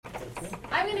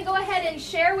I'm going to go ahead and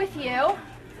share with you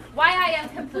why I am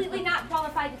completely not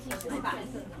qualified to teach this class.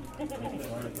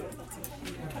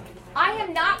 I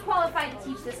am not qualified to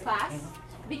teach this class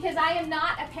because I am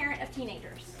not a parent of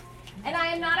teenagers. And I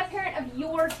am not a parent of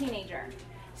your teenager.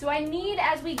 So I need,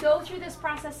 as we go through this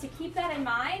process, to keep that in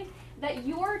mind, that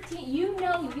you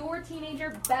know your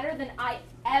teenager better than I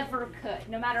ever could.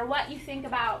 No matter what you think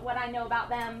about what I know about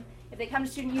them, if they come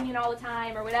to Student Union all the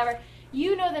time or whatever,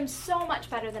 you know them so much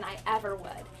better than I ever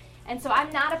would. And so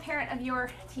I'm not a parent of your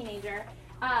teenager.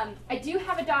 I do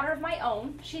have a daughter of my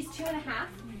own. She's 2.5.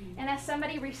 And as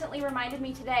somebody recently reminded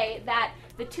me today, that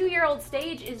the 2-year-old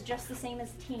stage is just the same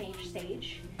as teenage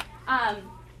stage.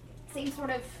 Same sort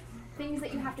of things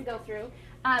that you have to go through.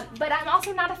 But I'm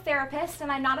also not a therapist, and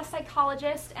I'm not a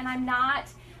psychologist, and I'm not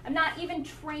even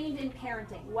trained in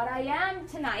parenting. What I am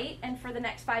tonight, and for the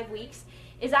next 5 weeks,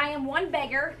 is I am one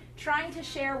beggar trying to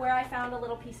share where I found a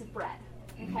little piece of bread.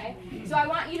 Okay? So I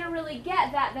want you to really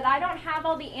get that I don't have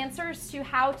all the answers to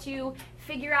how to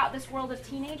figure out this world of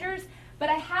teenagers, but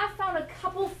I have found a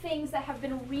couple things that have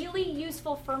been really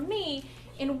useful for me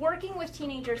in working with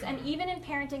teenagers and even in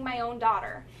parenting my own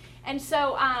daughter. And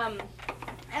so, and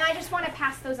I just want to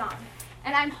pass those on.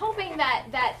 And I'm hoping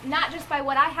that not just by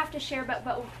what I have to share, but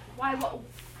by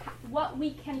what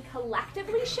we can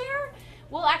collectively share,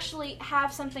 we'll actually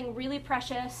have something really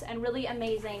precious and really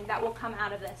amazing that will come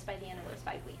out of this by the end of those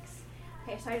 5 weeks.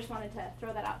 Okay, so I just wanted to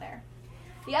throw that out there.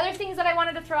 The other things that I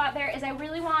wanted to throw out there is I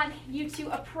really want you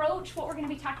to approach what we're going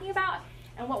to be talking about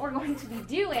and what we're going to be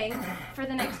doing for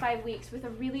the next 5 weeks with a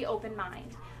really open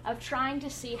mind of trying to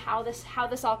see how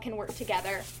this all can work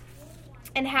together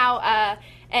and how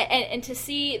and to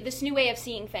see this new way of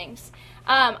seeing things.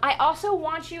 I also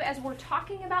want you, as we're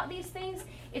talking about these things,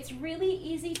 it's really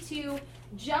easy to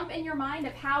jump in your mind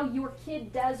of how your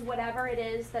kid does whatever it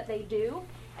is that they do.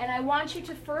 And I want you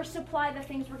to first apply the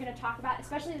things we're going to talk about,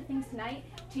 especially the things tonight,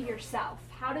 to yourself.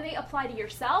 How do they apply to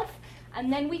yourself?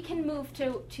 And then we can move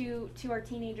to our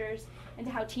teenagers and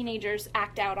to how teenagers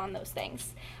act out on those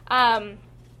things.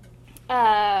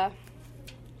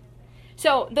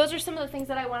 So those are some of the things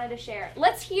that I wanted to share.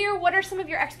 Let's hear what are some of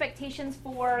your expectations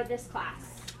for this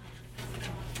class.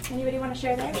 Anybody want to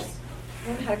share theirs?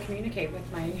 Learn how to communicate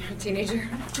with my teenager.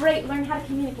 Great, learn how to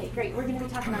communicate. Great, we're going to be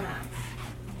talking about that.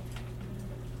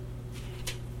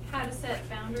 How to set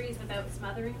boundaries without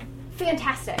smothering.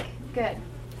 Fantastic. Good.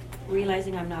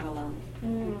 Realizing I'm not alone.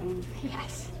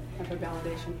 Yes. Have a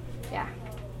validation. Yeah.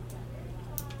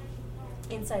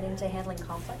 Insight into handling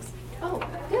conflicts. Oh,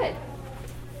 good.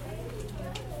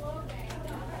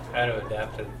 How to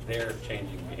adapt to their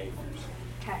changing behaviors.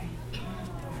 Okay.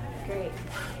 Great.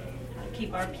 How to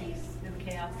keep our peace in the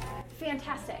chaos.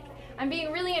 Fantastic. I'm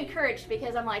being really encouraged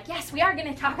because I'm like, yes, we are going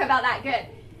to talk about that. Good.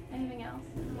 Anything else?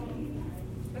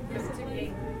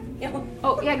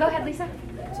 Oh, yeah, go ahead, Lisa.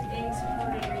 To gain support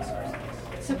and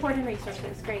resources. Support and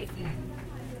resources. Great.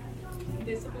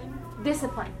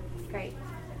 Discipline. Great.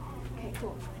 Okay,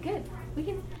 cool. Good. We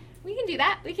can do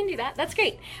that. We can do that. That's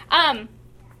great.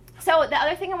 So the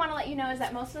other thing I want to let you know is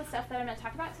that most of the stuff that I'm going to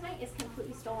talk about tonight is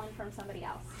completely stolen from somebody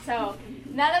else. So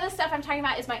none of the stuff I'm talking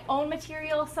about is my own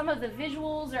material. Some of the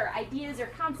visuals or ideas or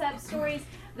concepts, stories,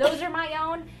 those are my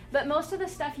own. But most of the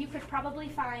stuff you could probably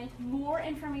find more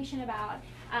information about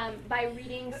by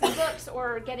reading some books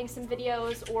or getting some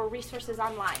videos or resources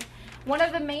online. One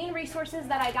of the main resources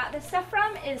that I got this stuff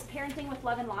from is Parenting with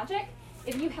Love and Logic.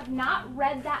 If you have not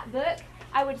read that book,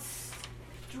 I would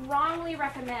strongly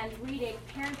recommend reading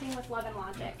Parenting with Love and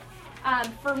Logic.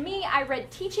 For me, I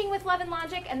read Teaching with Love and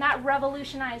Logic, and that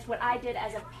revolutionized what I did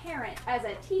as a parent, as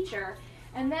a teacher,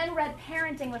 and then read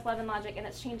Parenting with Love and Logic, and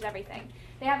it's changed everything.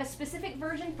 They have a specific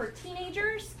version for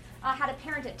teenagers, how to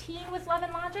parent a teen with love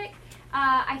and logic.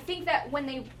 I think that when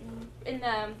they, in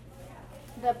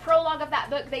the prologue of that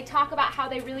book, they talk about how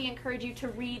they really encourage you to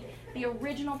read the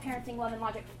original Parenting, Love and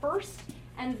Logic first,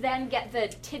 and then get the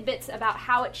tidbits about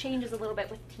how it changes a little bit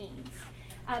with teens.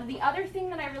 The other thing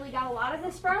that I really got a lot of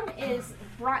this from is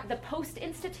the Post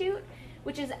Institute,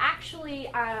 which is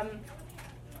actually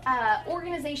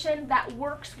organization that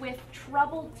works with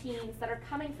troubled teens that are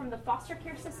coming from the foster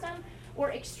care system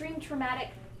or extreme traumatic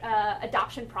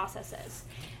adoption processes.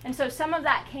 And so some of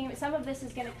this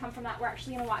is going to come from that. We're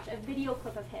actually going to watch a video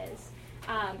clip of his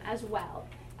as well.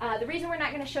 The reason we're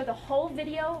not going to show the whole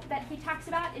video that he talks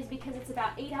about is because it's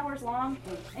about 8 hours long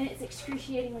and it's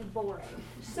excruciatingly boring.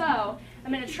 So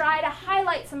I'm going to try to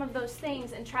highlight some of those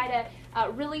things and try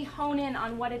to really hone in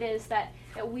on what it is that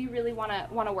we really want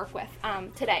to work with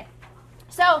today.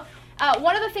 So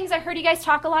one of the things I heard you guys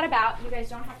talk a lot about, you guys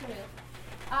don't have to move,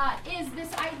 is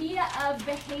this idea of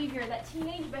behavior, that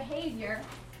teenage behavior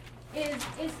is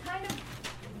kind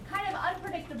of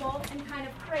unpredictable and kind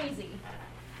of crazy.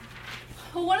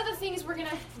 Well, one of the things we're going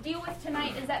to deal with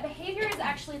tonight is that behavior is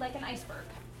actually like an iceberg,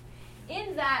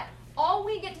 in that all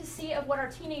we get to see of what our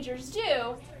teenagers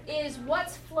do is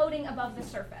what's floating above the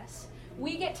surface.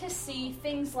 We get to see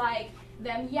things like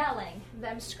them yelling,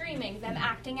 them screaming, them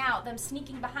acting out, them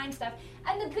sneaking behind stuff,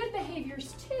 and the good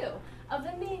behaviors too, of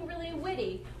them being really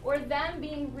witty, or them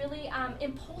being really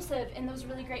impulsive in those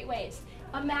really great ways.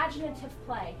 Imaginative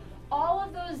play. All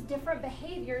of those different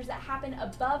behaviors that happen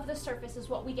above the surface is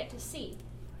what we get to see.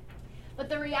 But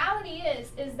the reality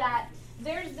is that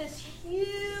there's this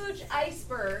huge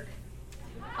iceberg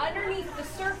underneath the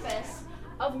surface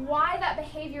of why that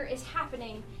behavior is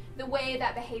happening the way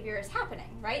that behavior is happening,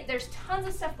 right? There's tons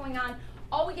of stuff going on.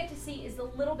 All we get to see is the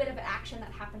little bit of action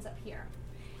that happens up here.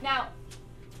 Now,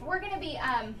 we're going to be,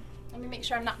 let me make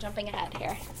sure I'm not jumping ahead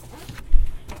here.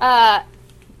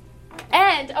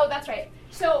 That's right.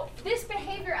 So this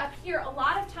behavior up here, a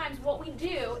lot of times what we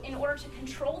do in order to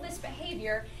control this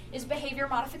behavior is behavior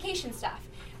modification stuff.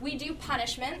 We do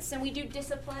punishments, and we do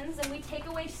disciplines, and we take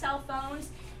away cell phones,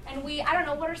 and I don't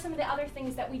know, what are some of the other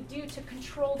things that we do to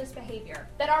control this behavior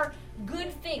that are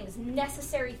good things,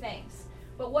 necessary things?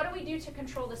 But what do we do to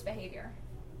control this behavior?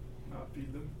 Not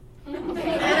feed them.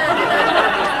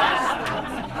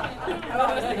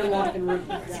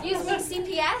 Excuse me,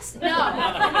 CPS? No.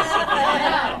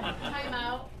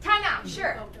 Time out,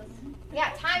 sure.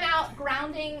 Yeah, time out,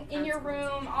 grounding in your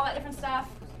room, all that different stuff.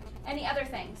 Any other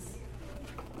things?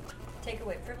 Take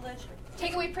away privilege.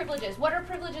 Take away privileges. What are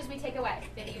privileges we take away?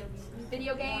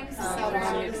 Video games,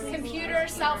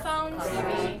 computers, cell phones.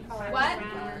 What?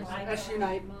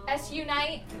 S-Unite.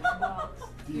 S-Unite.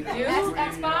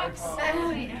 Xbox.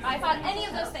 I thought any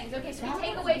of those things. Okay, so we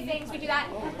take away things, we do that.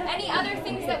 Any other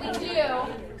things that we do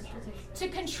to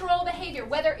control behavior,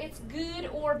 whether it's good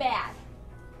or bad?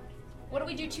 What do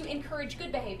we do to encourage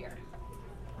good behavior?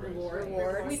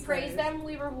 Reward. We praise them,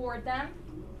 we reward them.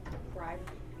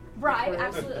 Bribe,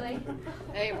 absolutely.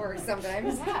 Hey, it works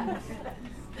sometimes. Yeah.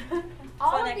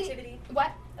 Fun activity.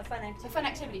 What? A fun activity. A fun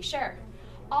activity, sure.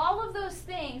 All of those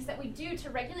things that we do to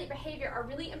regulate behavior are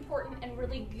really important and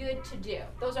really good to do.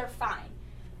 Those are fine,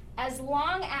 as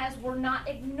long as we're not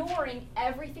ignoring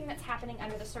everything that's happening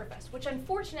under the surface, which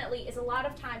unfortunately is a lot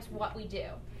of times what we do.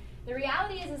 The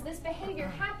reality is this behavior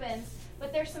happens,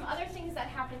 but there's some other things that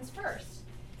happens first.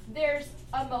 There's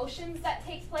emotions that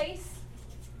take place,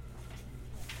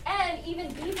 and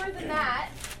even deeper than that,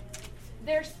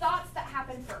 there's thoughts that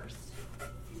happen first.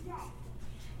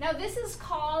 Now, this is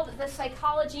called the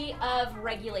psychology of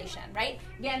regulation, right?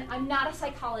 Again, I'm not a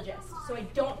psychologist, so I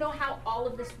don't know how all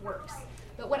of this works.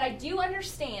 But what I do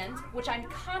understand, which I'm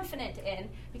confident in,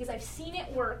 because I've seen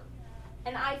it work,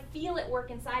 and I feel it work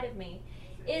inside of me,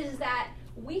 is that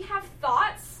we have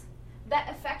thoughts that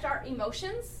affect our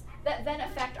emotions that then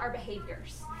affect our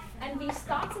behaviors. And these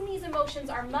thoughts and these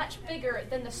emotions are much bigger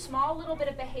than the small little bit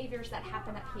of behaviors that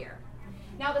happen up here.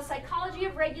 Now, the psychology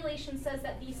of regulation says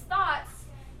that these thoughts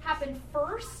happen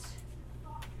first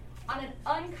on an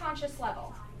unconscious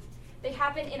level. They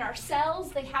happen in our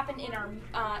cells, they happen in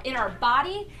our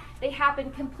body, they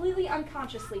happen completely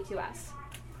unconsciously to us.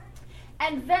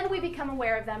 And then we become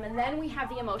aware of them, and then we have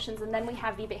the emotions, and then we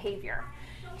have the behavior.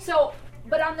 So,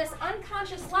 but on this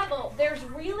unconscious level, there's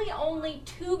really only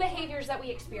two behaviors that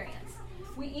we experience.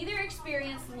 We either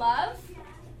experience love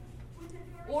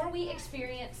or we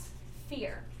experience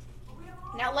fear.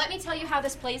 Now, let me tell you how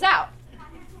this plays out.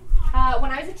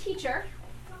 When I was a teacher,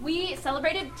 we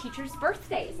celebrated teachers'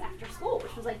 birthdays after school,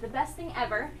 which was like the best thing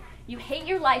ever. You hate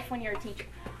your life when you're a teacher.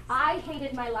 I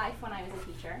hated my life when I was a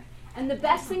teacher. And the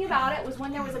best thing about it was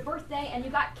when there was a birthday and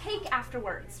you got cake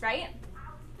afterwards, right?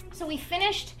 So we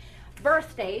finished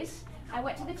birthdays. I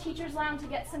went to the teacher's lounge to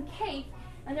get some cake,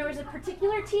 and there was a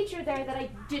particular teacher there that I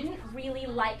didn't really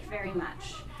like very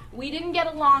much. We didn't get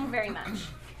along very much.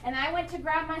 And I went to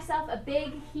grab myself a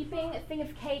big heaping thing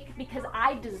of cake because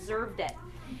I deserved it.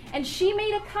 And she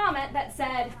made a comment that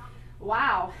said,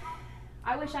 "Wow,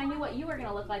 I wish I knew what you were going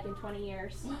to look like in 20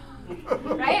 years."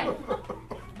 Right?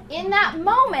 In that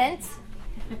moment,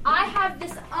 I have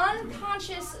this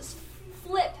unconscious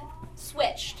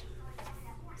switch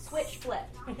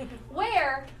flipped,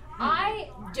 where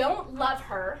I don't love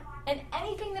her, and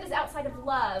anything that is outside of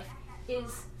love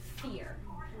is fear.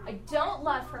 I don't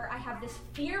love her. I have this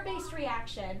fear-based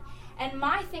reaction, and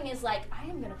my thing is like, I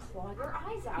am going to claw your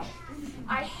eyes out.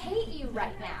 I hate you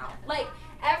right now. Like,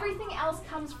 everything else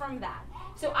comes from that.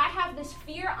 So I have this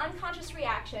fear, unconscious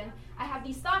reaction. I have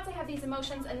these thoughts, I have these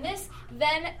emotions, and this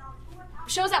then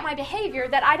shows up my behavior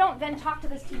that I don't then talk to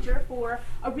this teacher for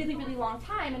a really, really long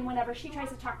time, and whenever she tries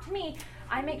to talk to me,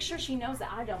 I make sure she knows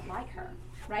that I don't like her,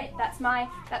 right? That's my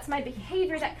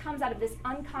behavior that comes out of this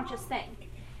unconscious thing.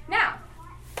 Now,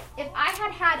 if I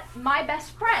had my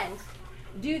best friend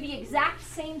do the exact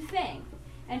same thing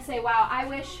and say, wow, I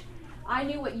wish I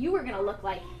knew what you were going to look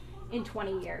like in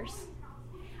 20 years,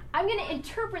 I'm going to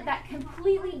interpret that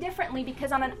completely differently,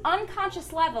 because on an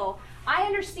unconscious level, I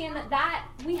understand that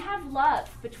we have love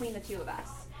between the two of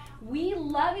us. We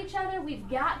love each other. We've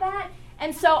got that.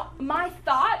 And so my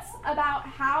thoughts about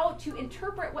how to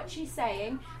interpret what she's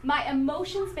saying, my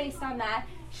emotions based on that,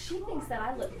 she thinks that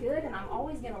I look good and I'm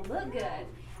always going to look good.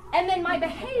 And then my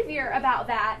behavior about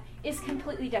that is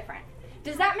completely different.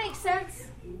 Does that make sense?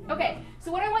 Okay,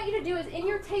 so what I want you to do is in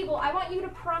your table, I want you to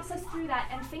process through that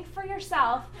and think for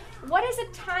yourself, what is a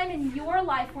time in your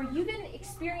life where you then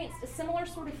experienced a similar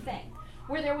sort of thing,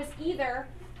 where there was either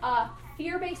a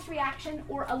fear-based reaction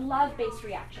or a love-based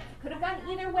reaction? It could have gone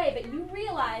either way, but you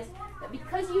realized that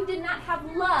because you did not have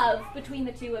love between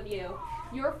the two of you,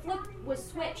 your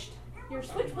switch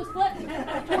was flipped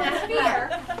towards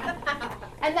fear,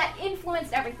 and that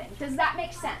influenced everything. Does that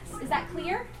make sense? Is that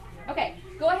clear? Okay,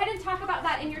 go ahead and talk about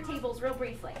that in your tables real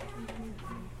briefly.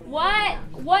 What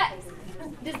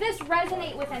does this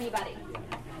resonate with anybody?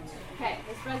 Okay,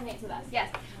 this resonates with us.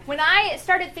 Yes. When I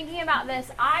started thinking about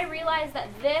this, I realized that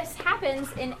this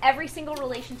happens in every single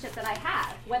relationship that I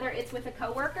have, whether it's with a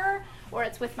coworker, or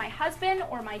it's with my husband,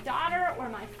 or my daughter, or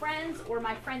my friends, or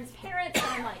my friends' parents, and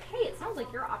I'm like, hey, it sounds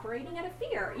like you're operating out of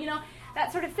fear. You know,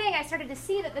 that sort of thing. I started to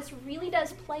see that this really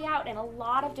does play out in a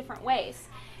lot of different ways.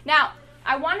 Now,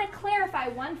 I want to clarify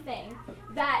one thing,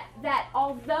 that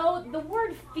although the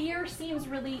word fear seems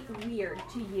really weird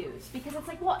to use, because it's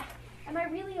like, well, am I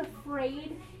really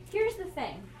afraid? Here's the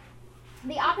thing.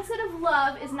 The opposite of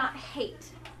love is not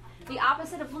hate. The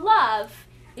opposite of love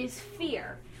is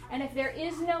fear. And if there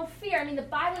is no fear, I mean, the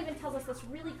Bible even tells us this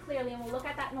really clearly, and we'll look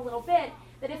at that in a little bit,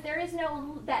 that if there is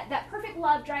no, that perfect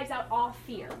love drives out all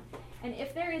fear. And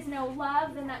if there is no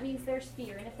love, then that means there's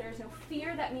fear. And if there is no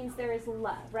fear, that means there is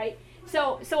love, right?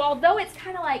 So although it's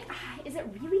kind of like, is it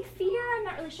really fear? I'm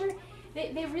not really sure.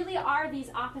 They really are these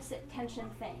opposite tension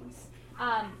things.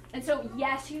 And so,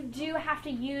 yes, you do have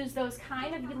to use those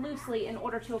kind of loosely in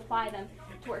order to apply them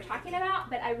to what we're talking about,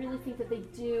 but I really think that they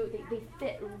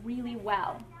fit really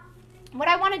well. What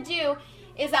I want to do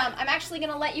is I'm actually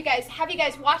going to have you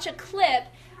guys watch a clip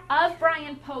of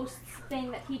Brian Post's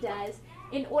thing that he does.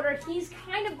 He's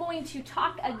kind of going to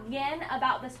talk again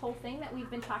about this whole thing that we've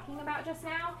been talking about just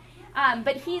now,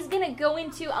 but he's going to go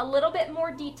into a little bit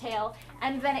more detail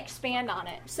and then expand on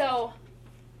it. So,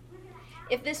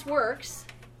 if this works.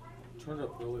 Turn it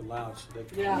up really loud so they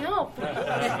can. Yeah. No.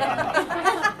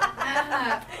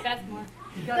 Beth Moore.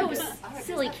 Those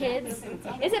silly kids.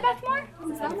 Is it Beth Moore?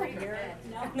 Does it sound like her?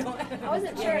 No. I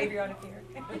wasn't sure. Maybe you're out of fear.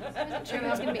 I wasn't sure who it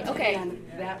was going to be. Okay. On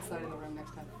that side of the room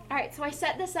next time. All right, so I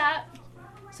set this up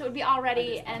so it would be all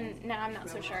ready, and now I'm not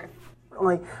so sure.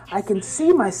 I can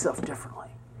see myself differently.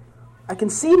 I can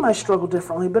see my struggle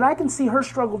differently, but I can see her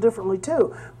struggle differently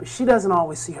too. But she doesn't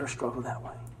always see her struggle that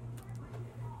way.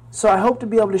 So I hope to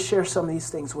be able to share some of these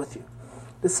things with you.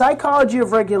 The psychology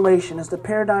of regulation is the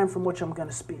paradigm from which I'm going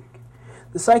to speak.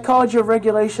 The psychology of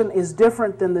regulation is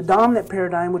different than the dominant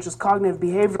paradigm, which is cognitive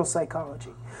behavioral psychology.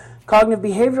 Cognitive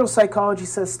behavioral psychology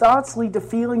says thoughts lead to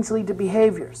feelings, lead to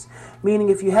behaviors. Meaning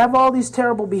if you have all these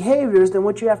terrible behaviors, then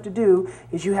what you have to do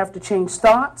is you have to change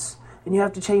thoughts and you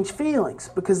have to change feelings,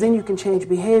 because then you can change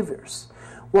behaviors.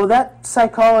 Well, that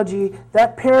psychology,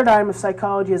 that paradigm of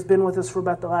psychology has been with us for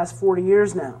about the last 40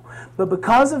 years now. But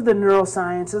because of the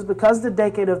neurosciences, because of the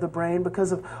decade of the brain,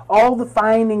 because of all the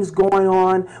findings going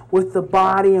on with the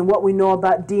body and what we know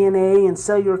about DNA and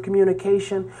cellular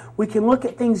communication, we can look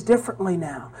at things differently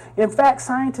now. In fact,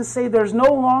 scientists say there's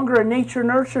no longer a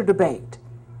nature-nurture debate,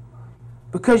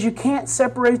 because you can't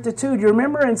separate the two. Do you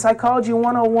remember in Psychology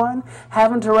 101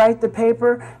 having to write the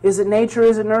paper, is it nature,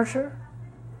 is it nurture?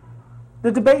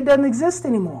 The debate doesn't exist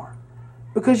anymore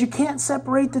because you can't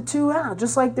separate the two out,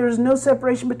 just like there's no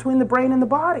separation between the brain and the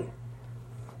body,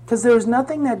 because there's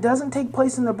nothing that doesn't take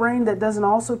place in the brain that doesn't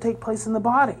also take place in the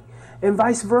body, and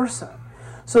vice versa.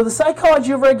 So the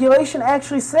psychology of regulation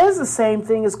actually says the same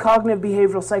thing as cognitive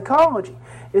behavioral psychology.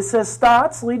 It says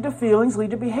thoughts lead to feelings, lead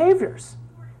to behaviors.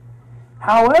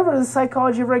 However, the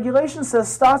psychology of regulation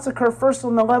says thoughts occur first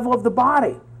on the level of the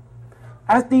body,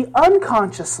 at the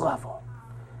unconscious level.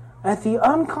 At the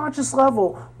unconscious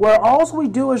level, where all we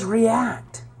do is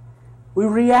react. We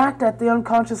react at the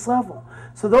unconscious level.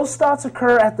 So those thoughts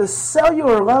occur at the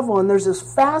cellular level, and there's this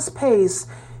fast-paced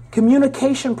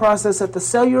communication process at the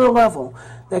cellular level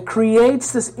that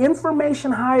creates this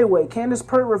information highway. Candace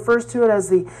Pert refers to it as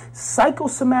the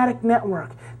psychosomatic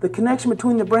network, the connection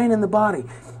between the brain and the body.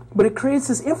 But it creates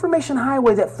this information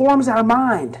highway that forms our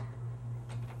mind.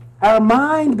 Our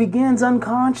mind begins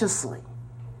unconsciously.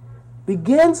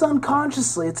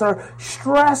 It's our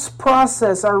stress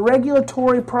process, our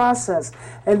regulatory process.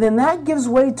 And then that gives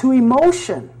way to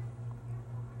emotion.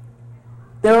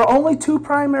 There are only two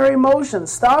primary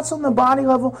emotions. Thoughts on the body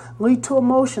level lead to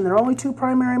emotion. There are only two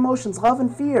primary emotions, love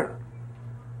and fear.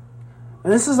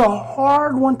 And this is a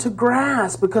hard one to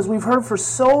grasp because we've heard for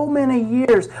so many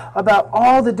years about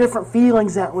all the different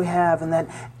feelings that we have, and that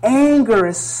anger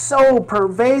is so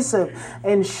pervasive,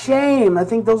 and shame. I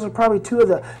think those are probably two of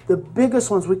the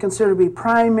biggest ones we consider to be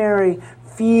primary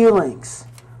feelings.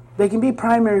 They can be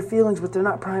primary feelings, but they're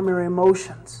not primary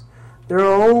emotions. There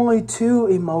are only two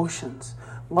emotions,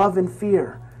 love and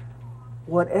fear.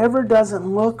 Whatever doesn't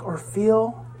look or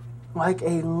feel like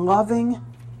a loving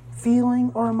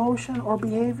feeling or emotion or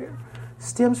behavior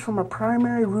stems from a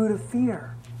primary root of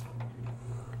fear.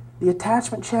 The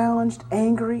attachment-challenged,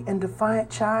 angry, and defiant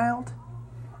child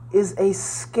is a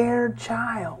scared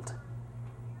child.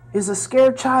 I'm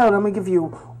going to give you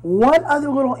one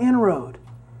other little inroad.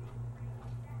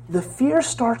 The fear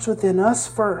starts within us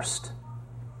first.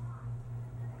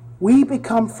 We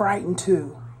become frightened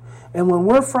too. And when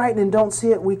we're frightened and don't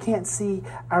see it, we can't see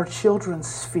our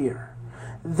children's fear.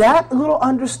 That little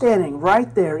understanding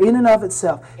right there, in and of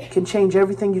itself, can change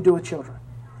everything you do with children.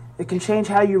 It can change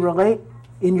how you relate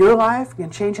in your life. It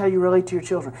can change how you relate to your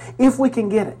children. If we can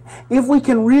get it. If we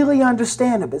can really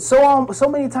understand it. But so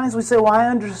many times we say, well, I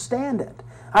understand it.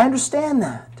 I understand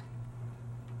that.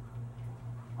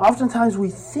 Oftentimes we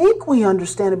think we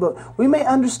understand it, but we may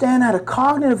understand at a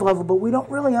cognitive level, but we don't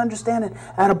really understand it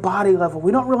at a body level.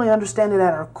 We don't really understand it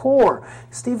at our core.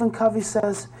 Stephen Covey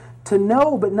says, to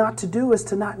know but not to do is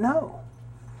to not know.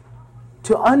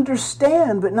 To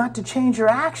understand but not to change your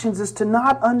actions is to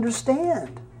not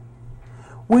understand.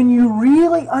 When you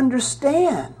really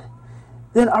understand,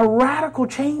 then a radical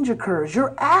change occurs.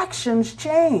 Your actions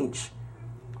change.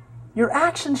 Your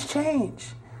actions change.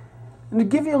 And to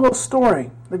give you a little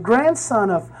story, the grandson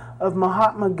of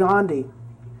Mahatma Gandhi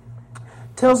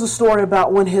tells a story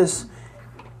about when he was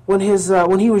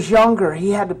younger,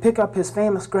 he had to pick up his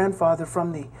famous grandfather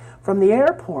from the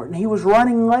airport, and he was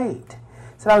running late.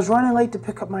 He said, I was running late to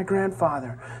pick up my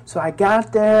grandfather. So I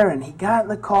got there, and he got in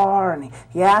the car, and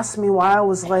he asked me why I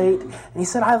was late. And he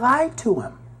said, I lied to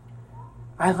him.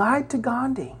 I lied to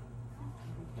Gandhi.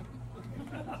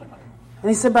 And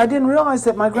he said, but I didn't realize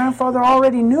that my grandfather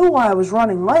already knew why I was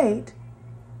running late,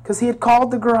 because he had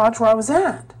called the garage where I was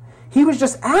at. He was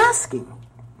just asking,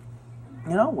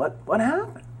 what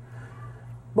happened?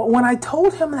 But when I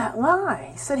told him that lie,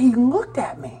 he said he looked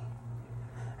at me.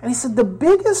 And he said the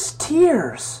biggest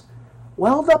tears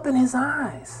welled up in his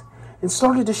eyes and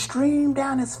started to stream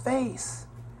down his face.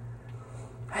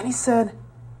 And he said,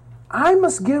 I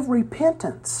must give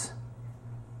repentance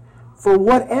for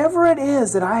whatever it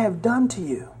is that I have done to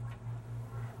you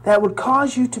that would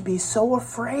cause you to be so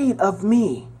afraid of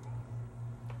me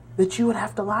that you would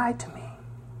have to lie to me.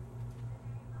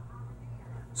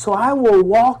 So I will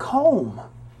walk home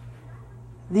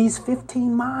these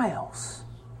 15 miles.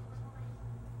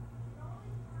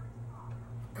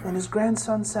 And his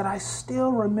grandson said, I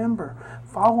still remember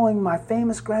following my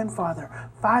famous grandfather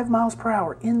 5 miles per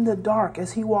hour in the dark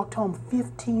as he walked home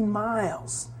 15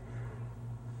 miles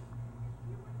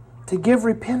to give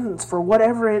repentance for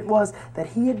whatever it was that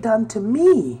he had done to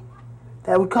me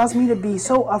that would cause me to be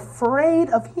so afraid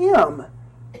of him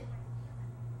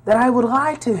that I would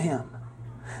lie to him.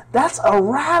 That's a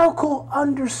radical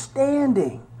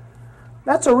understanding.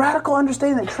 That's a radical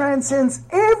understanding that transcends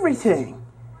everything.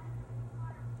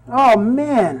 Oh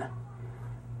man,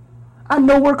 I'm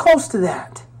nowhere close to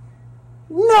that.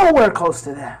 Nowhere close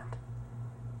to that.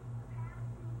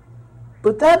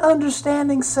 But that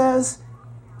understanding says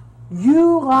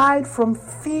you lied from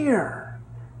fear,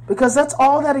 because that's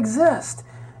all that exists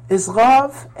is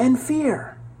love and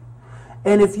fear.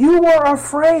 And if you were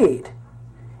afraid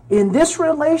in this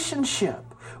relationship,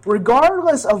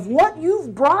 regardless of what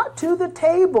you've brought to the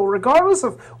table, regardless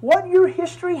of what your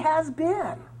history has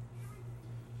been,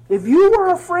 if you were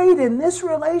afraid in this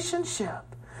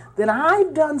relationship, then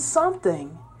I've done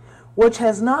something which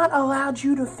has not allowed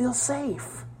you to feel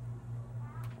safe.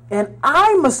 And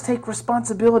I must take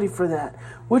responsibility for that,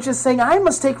 which is saying I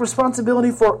must take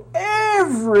responsibility for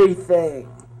everything.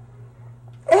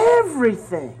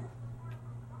 Everything.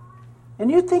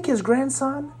 And you think his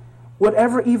grandson would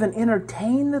ever even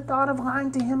entertain the thought of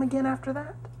lying to him again after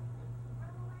that?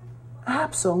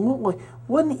 Absolutely.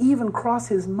 Wouldn't even cross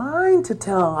his mind to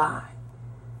tell a lie.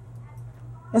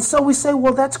 And so we say,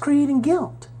 well, that's creating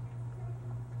guilt.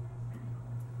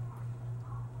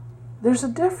 There's a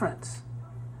difference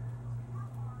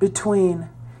between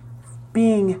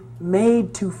being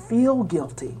made to feel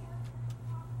guilty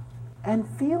and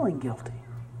feeling guilty.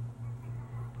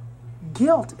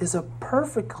 Guilt is a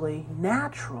perfectly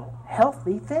natural,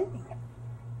 healthy thing.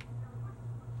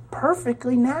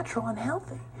 Perfectly natural and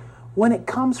healthy when it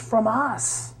comes from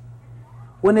us.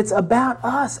 When it's about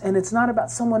us and it's not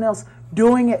about someone else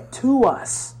doing it to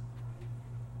us.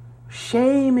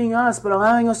 Shaming us but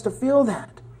allowing us to feel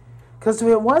that. Because if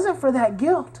it wasn't for that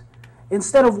guilt,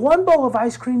 instead of one bowl of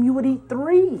ice cream, you would eat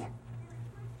 3.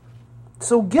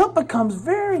 So guilt becomes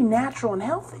very natural and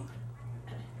healthy.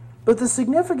 But the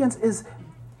significance is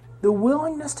the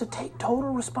willingness to take total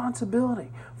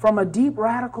responsibility from a deep,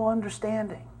 radical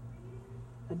understanding.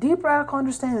 A deep, radical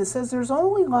understanding that says there's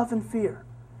only love and fear.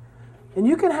 And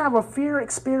you can have a fear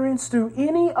experience through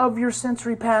any of your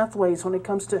sensory pathways when it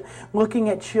comes to looking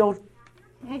at children.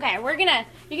 Okay,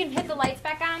 you can hit the lights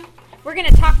back on. We're going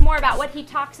to talk more about what he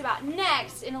talks about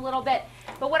next in a little bit.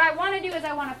 But what I want to do is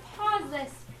I want to pause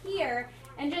this here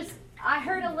and just, I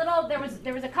heard a little, there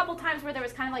was a couple times where there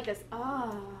was kind of like this,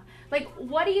 like,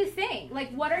 what do you think?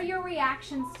 Like, what are your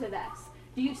reactions to this?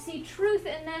 Do you see truth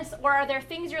in this, or are there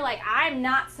things you're like, I'm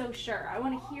not so sure? I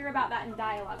want to hear about that and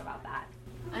dialogue about that.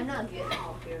 I'm not getting the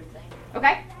whole fear thing.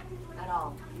 Okay? At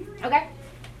all. Okay?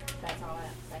 That's all I have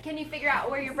to say. Can you figure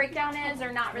out where your breakdown is,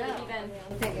 or not really even?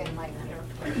 I'm thinking like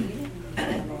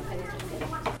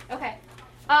Okay.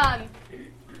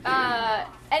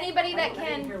 Anybody that I didn't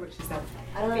can... hear what she said.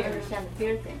 I don't understand the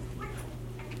fear thing.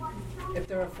 If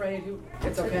they're afraid,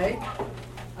 it's okay?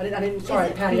 I didn't, sorry,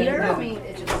 Is it Patty. fear? I I mean,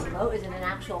 is it an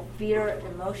actual fear,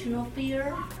 emotional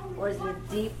fear? Or is it a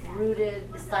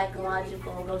deep-rooted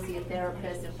psychological, go see a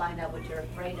therapist and find out what you're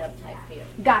afraid of type fear?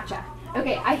 Gotcha.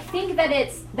 Okay, I think that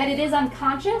it is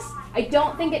unconscious. I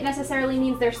don't think it necessarily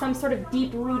means there's some sort of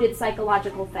deep-rooted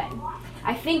psychological thing.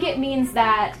 I think it means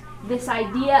that this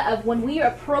idea of when we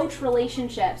approach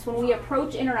relationships, when we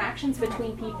approach interactions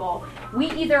between people,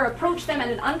 we either approach them at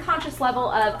an unconscious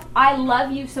level of, I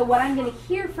love you, so what I'm going to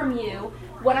hear from you,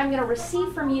 what I'm going to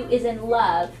receive from you is in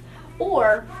love,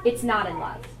 or it's not in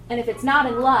love. And if it's not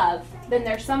in love, then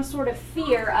there's some sort of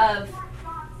fear of,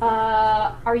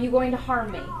 are you going to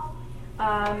harm me?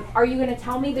 Are you going to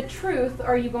tell me the truth, or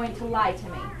are you going to lie to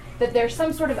me? That there's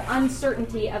some sort of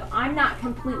uncertainty of, I'm not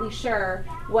completely sure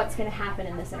what's going to happen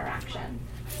in this interaction.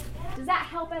 Does that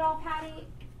help at all, Patty?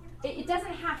 It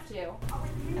doesn't have to.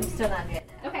 I'm still not getting it.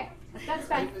 Okay, that's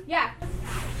fine. Yeah.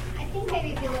 I think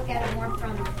maybe if you look at it more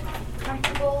from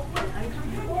comfortable and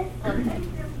uncomfortable, Okay.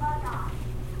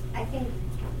 I think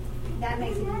that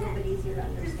makes it a little bit easier to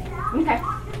understand. Okay.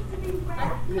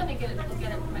 I'm gonna get it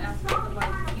from an aspect of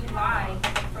like you lie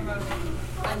from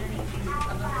underneath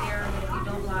of a fear that if you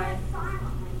don't lie,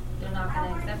 they're not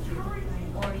gonna accept you.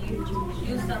 Or you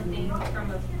do something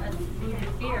from a rooted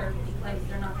fear because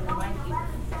they're not gonna like you.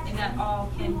 And that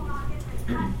all can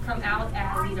come out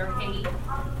as either hate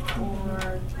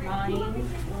or lying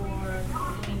or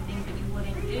doing things that you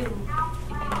wouldn't do if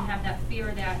you didn't have that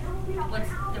fear that what's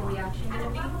the reaction gonna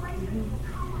be.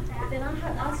 But then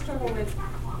I struggle with,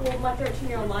 well, my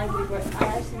 13-year-old lies to be I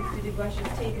asked him to do brush his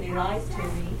teeth and he lies to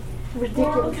me.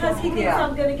 Ridiculous. Well, because he thinks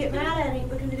I'm going to get mad at him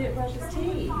because he didn't brush his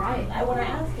teeth. Right. When I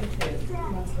asked him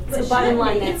to. So bottom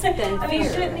line, that's then I mean,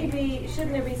 fear.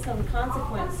 shouldn't there be some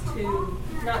consequence to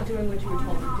not doing what you were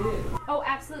told to do? Oh,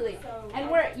 absolutely. And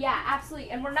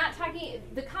absolutely. And we're not talking,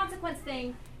 the consequence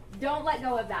thing, don't let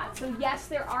go of that. So yes,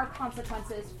 there are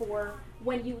consequences for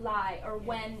when you lie or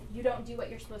when you don't do what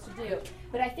you're supposed to do.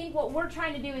 But I think what we're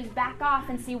trying to do is back off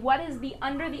and see what is the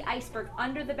under the iceberg,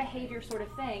 under the behavior sort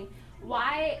of thing.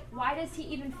 Why does he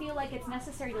even feel like it's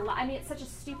necessary to lie? I mean, it's such a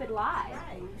stupid lie.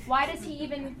 Why does he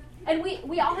even, and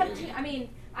we all have,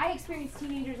 I experience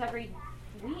teenagers every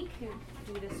week who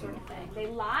do this sort of thing. They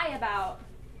lie about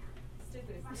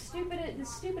the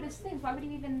stupidest things. Why would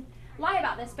you even lie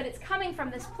about this? But it's coming from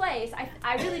this place.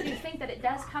 I really do think that it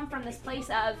does come from this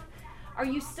place of, are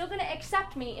you still going to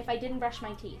accept me if I didn't brush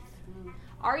my teeth?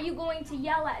 Are you going to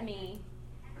yell at me?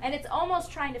 And it's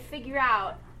almost trying to figure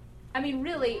out,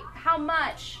 really, how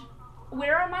much,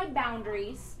 where are my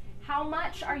boundaries? How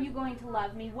much are you going to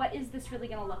love me? What is this really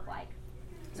going to look like?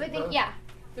 So I think,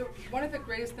 One of the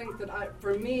greatest things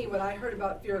for me, what I heard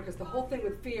about fear, because the whole thing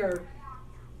with fear,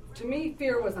 to me,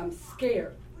 fear was I'm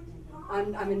scared.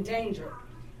 I'm in danger.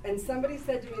 And somebody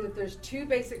said to me that there's 2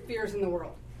 basic fears in the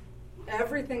world.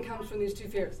 Everything comes from these 2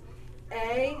 fears.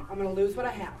 A, I'm going to lose what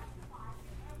I have.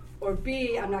 or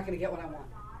B, I'm not going to get what I want.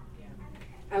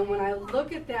 And when I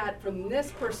look at that from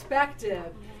this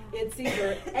perspective, it's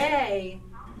either A,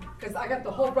 because I got the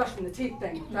whole brush from the teeth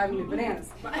thing driving me bananas.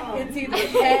 It's either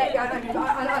A,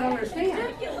 I don't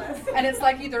understand. And it's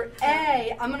like either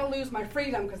A, I'm going to lose my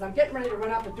freedom because I'm getting ready to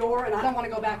run out the door and I don't want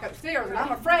to go back upstairs and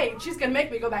I'm afraid she's going to make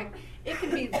me go back. It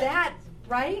can be that,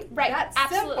 right? Right, That's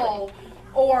absolutely. simple.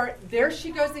 Or there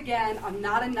she goes again, I'm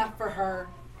not enough for her.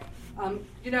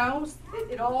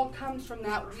 It all comes from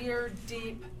that weird,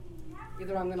 deep,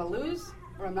 either I'm going to lose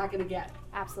or I'm not going to get.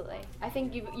 Absolutely. I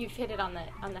think you've hit it on the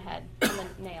head, on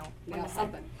the nail. On Nail the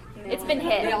something. head. It's been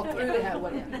hit. Nail through the head,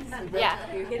 what is Yeah.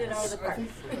 You hit it out of the park.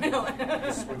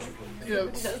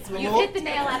 You hit the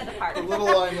nail out of the park. The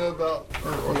little I know about,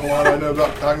 or the lot I know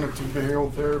about cognitive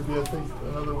behavioral therapy, I think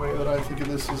another way that I think of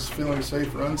this is feeling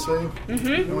safe or unsafe. Mm-hmm.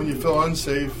 And when you feel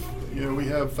unsafe, we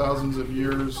have thousands of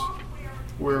years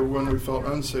where when we felt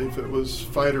unsafe, it was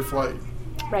fight or flight.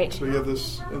 Right. So you have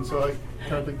this, and so I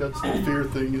kind of think that's the fear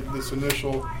thing, this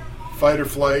initial fight or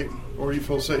flight, or you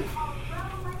feel safe.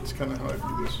 It's kind of how I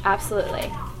view this.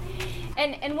 Absolutely.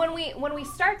 And when we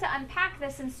start to unpack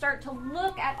this and start to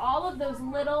look at all of those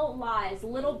little lies,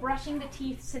 little brushing the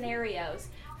teeth scenarios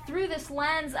through this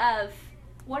lens of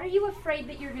what are you afraid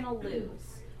that you're going to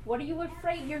lose? What are you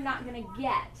afraid you're not going to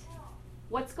get?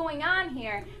 What's going on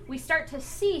here? We start to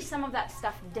see some of that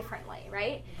stuff differently,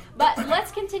 right? But let's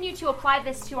continue to apply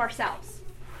this to ourselves.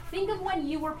 Think of when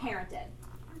you were parented,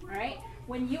 all right?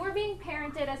 When you were being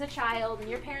parented as a child and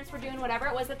your parents were doing whatever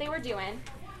it was that they were doing,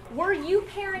 were you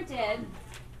parented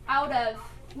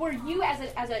were you as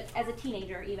a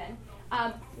teenager even,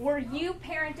 were you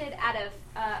parented out of,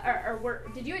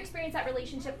 did you experience that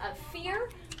relationship of fear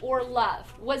or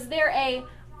love? Was there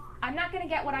I'm not going to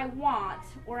get what I want,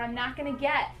 or I'm not going to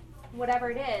get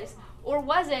whatever it is, or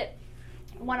was it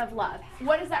one of love?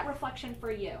 What is that reflection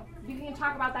for you? You can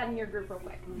talk about that in your group real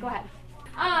quick. Go ahead.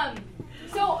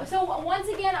 So once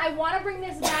again, I want to bring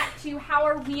this back to how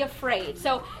are we afraid?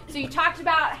 So you talked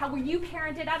about how were you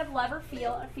parented out of love or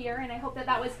fear, and I hope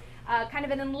that was kind of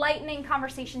an enlightening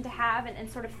conversation to have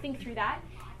and sort of think through that.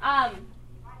 The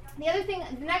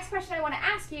next question I want to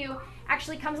ask you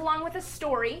actually comes along with a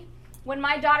story. When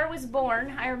my daughter was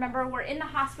born, I remember we're in the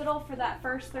hospital for that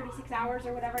first 36 hours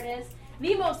or whatever it is,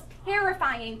 the most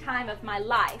terrifying time of my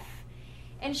life.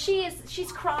 And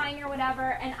she's crying or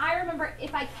whatever, and I remember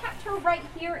if I kept her right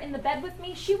here in the bed with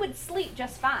me, she would sleep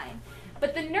just fine.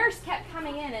 But the nurse kept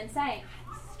coming in and saying,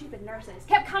 stupid nurses,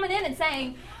 kept coming in and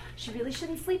saying, she really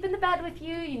shouldn't sleep in the bed with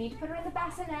you, you need to put her in the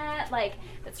bassinet,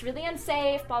 that's really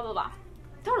unsafe, blah, blah, blah.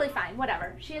 Totally fine,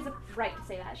 whatever. She has a right to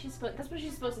say that. That's what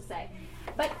she's supposed to say.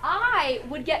 But I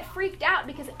would get freaked out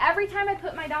because every time I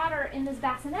put my daughter in this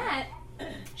bassinet,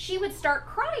 she would start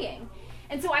crying.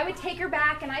 And so I would take her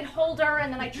back and I'd hold her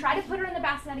and then I'd try to put her in the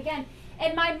bassinet again.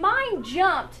 And my mind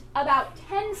jumped about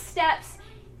 10 steps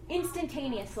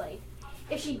instantaneously.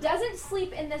 If she doesn't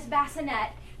sleep in this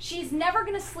bassinet, she's never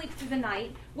going to sleep through the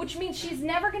night, which means she's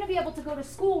never going to be able to go to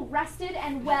school rested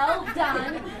and well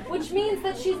done, which means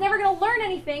that she's never going to learn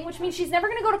anything, which means she's never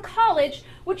going to go to college,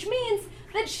 which means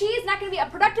that she's not going to be a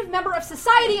productive member of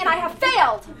society and I have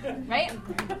failed, right?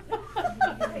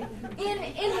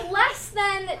 In less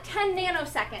than 10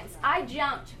 nanoseconds, I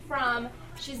jumped from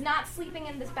she's not sleeping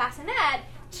in this bassinet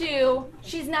to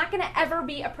she's not going to ever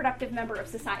be a productive member of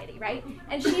society, right?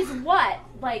 And she's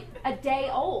a day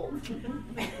old.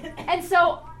 And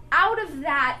so out of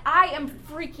that, I am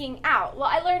freaking out. Well,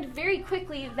 I learned very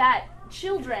quickly that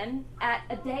children at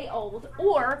a day old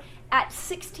or at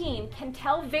 16 can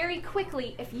tell very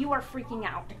quickly if you are freaking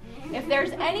out. If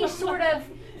there's any sort of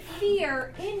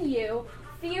fear in you,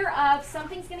 fear of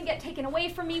something's going to get taken away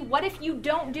from me, what if you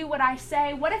don't do what I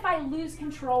say, what if I lose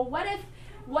control, what if,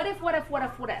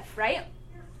 right?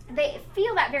 They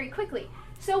feel that very quickly.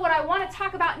 So what I want to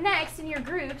talk about next in your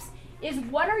groups is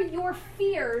what are your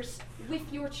fears with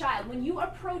your child? When you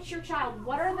approach your child,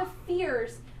 what are the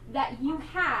fears that you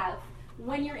have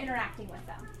when you're interacting with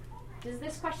them? Does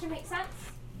this question make sense?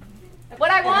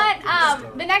 What I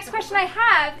want, the next question I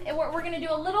have, we're going to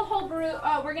do a little whole group,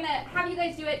 we're going to have you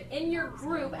guys do it in your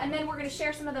group, and then we're going to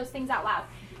share some of those things out loud.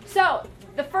 So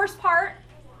the first part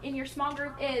in your small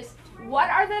group is, what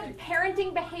are the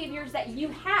parenting behaviors that you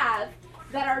have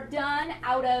that are done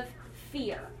out of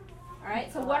fear? All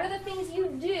right, so what are the things you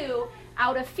do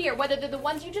out of fear, whether they're the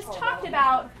ones you just talked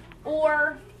about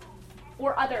or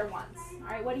other ones? All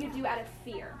right, what do you do out of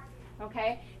fear?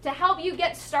 Okay, to help you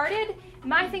get started,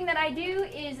 my thing that I do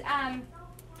is, I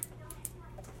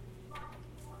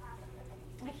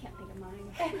can't think of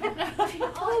mine.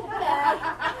 Oh, Beth,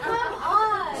 come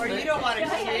on. Or you don't want to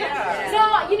share. So,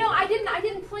 I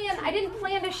didn't plan didn't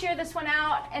plan to share this one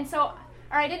out, and so,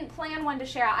 or I didn't plan one to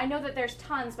share out. I know that there's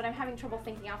tons, but I'm having trouble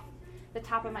thinking off the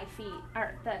top of my feet,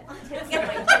 or the tips of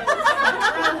my toes.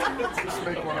 Just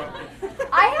make one up.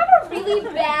 I have a really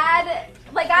bad,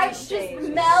 like I just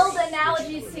meld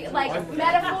analogies to, like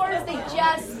metaphors,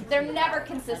 they're never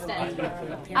consistent.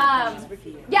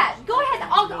 Yeah, go ahead.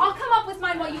 I'll come up with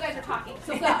mine while you guys are talking.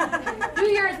 So go. Do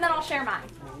yours and then I'll share mine.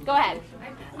 Go ahead.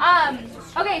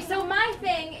 Okay, so my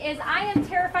thing is I am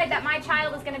terrified that my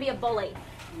child is going to be a bully.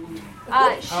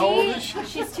 How old is she?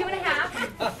 She's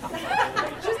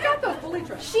 2.5. She's got the bully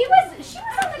trust. She was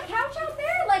on the couch out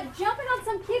there, like jumping on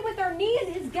some kid with her knee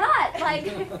in his gut, like.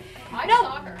 I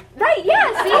saw her. Right?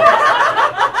 Yeah.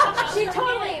 See, she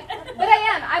totally. But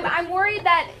I'm worried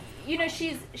that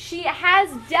she has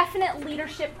definite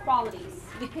leadership qualities.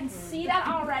 We can see that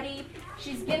already.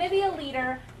 She's gonna be a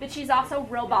leader, but she's also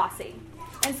real bossy.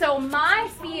 And so my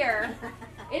fear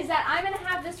is that I'm going to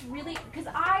have this because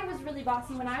I was really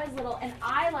bossy when I was little, and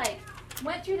I,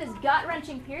 went through this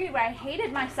gut-wrenching period where I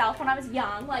hated myself when I was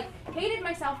young, hated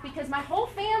myself because my whole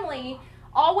family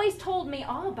always told me,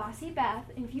 oh, Bossy Beth,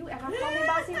 if you ever call me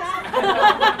Bossy Beth,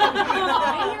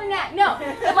 in your neck. No,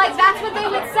 but, that's what they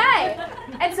would say.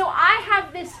 And so I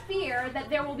have this fear that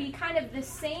there will be kind of the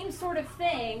same sort of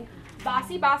thing,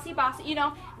 bossy,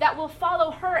 that will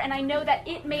follow her, and I know that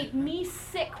it made me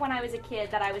sick when I was a kid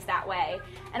that I was that way,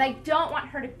 and I don't want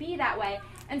her to be that way.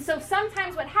 And so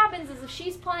sometimes what happens is if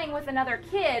she's playing with another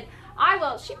kid,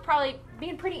 she's probably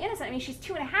being pretty innocent. I mean, she's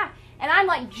 2.5, and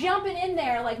I'm jumping in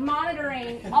there,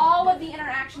 monitoring all of the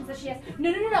interactions that she has.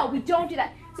 No, we don't do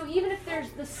that. So even if there's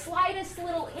the slightest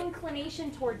little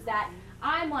inclination towards that,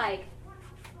 I'm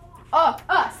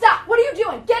stop, what are you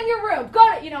doing? Get in your room, go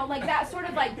to, that sort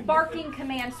of barking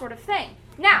command sort of thing.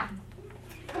 Now,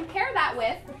 compare that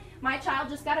with, my child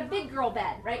just got a big girl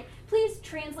bed, right? Please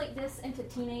translate this into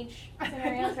teenage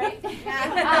scenarios, right?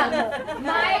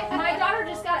 My daughter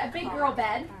just got a big girl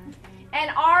bed,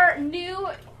 and our new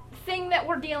thing that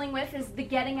we're dealing with is the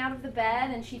getting out of the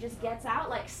bed, and she just gets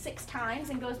out 6 times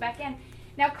and goes back in.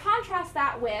 Now contrast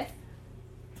that with,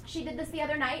 she did this the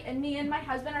other night, and me and my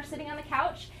husband are sitting on the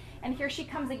couch, and here she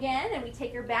comes again, and we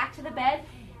take her back to the bed,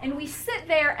 and we sit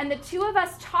there, and the two of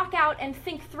us talk out and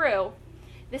think through,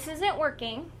 this isn't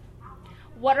working.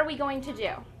 What are we going to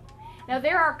do? Now,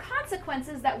 there are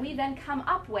consequences that we then come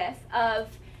up with of,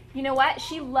 you know what,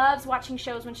 she loves watching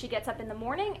shows when she gets up in the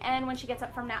morning and when she gets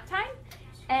up from nap time,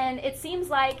 and it seems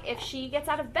like if she gets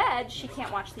out of bed, she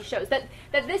can't watch these shows. That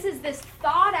this is this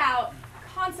thought-out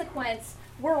consequence.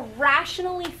 We're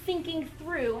rationally thinking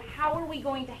through how are we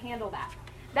going to handle that.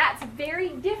 That's very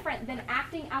different than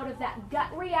acting out of that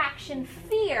gut reaction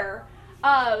fear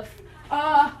of,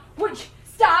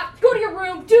 stop, go to your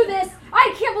room, do this,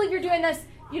 I can't believe you're doing this,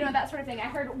 that sort of thing. I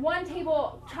heard one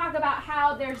table talk about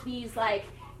how there's these,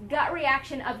 gut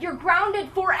reaction of, you're grounded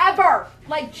forever,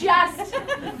 just,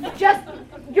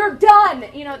 you're done,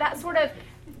 that sort of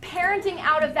parenting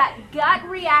out of that gut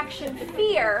reaction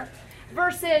fear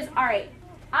versus, all right,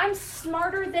 I'm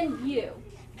smarter than you.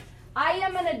 I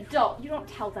am an adult. You don't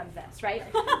tell them this, right?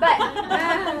 But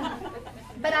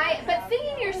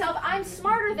thinking to yourself, I'm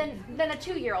smarter than a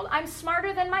 2-year-old. I'm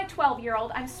smarter than my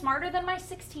 12-year-old. I'm smarter than my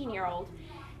 16-year-old.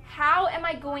 How am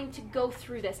I going to go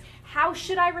through this? How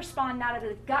should I respond not out of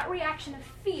the gut reaction of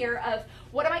fear of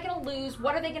what am I going to lose?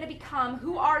 What are they going to become?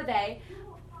 Who are they?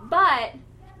 But,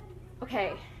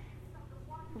 okay,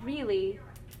 really,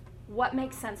 what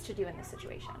makes sense to do in this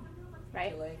situation,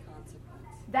 right? Delay consequence.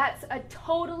 That's a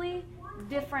totally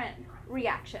different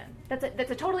reaction. That's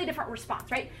a totally different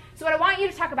response, right? So what I want you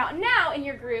to talk about now in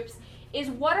your groups is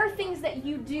what are things that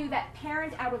you do that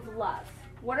parent out of love?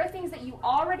 What are things that you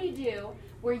already do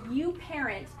where you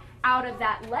parent out of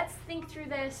that, let's think through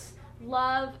this,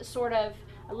 love, sort of,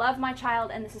 I love my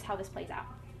child, and this is how this plays out.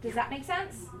 Does that make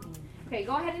sense? Okay,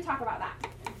 go ahead and talk about that.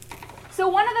 So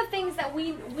one of the things that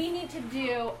we need to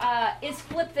do is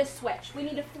flip this switch. We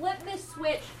need to flip this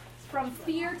switch from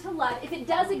fear to love, if it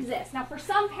does exist. Now, for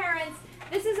some parents,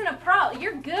 this isn't a problem.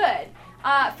 You're good.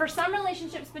 For some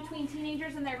relationships between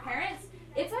teenagers and their parents,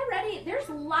 there's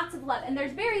lots of love, and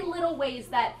there's very little ways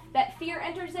that fear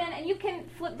enters in, and you can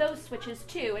flip those switches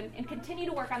too, and continue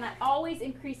to work on that, always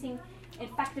increasing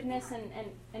effectiveness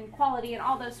and quality and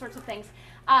all those sorts of things.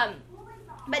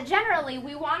 But generally,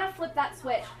 we want to flip that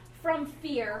switch from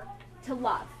fear to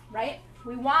love, right?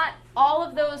 We want all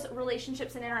of those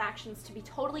relationships and interactions to be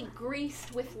totally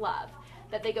greased with love,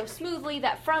 that they go smoothly,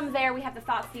 that from there we have the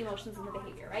thoughts, the emotions, and the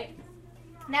behavior, right?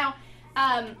 Now,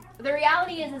 the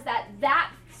reality is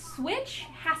that switch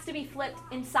has to be flipped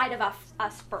inside of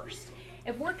us first.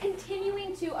 If we're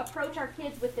continuing to approach our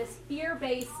kids with this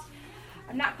fear-based,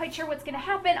 I'm not quite sure what's going to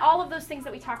happen, all of those things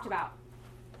that we talked about.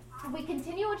 If we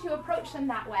continue to approach them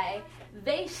that way,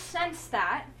 they sense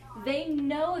that, they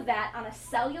know that on a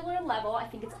cellular level, I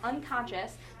think it's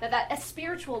unconscious, that a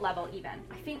spiritual level even,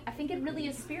 I think it really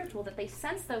is spiritual, that they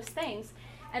sense those things,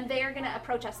 and they are going to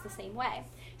approach us the same way.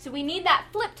 So we need that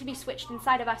flip to be switched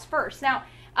inside of us first. Now,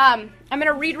 I'm going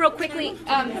to read real quickly.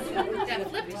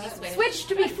 Switch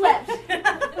to be flipped.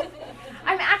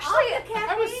 I'm actually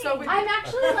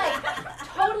like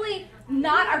totally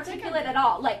not articulate at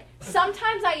all. Like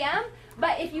sometimes I am,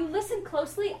 but if you listen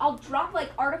closely, I'll drop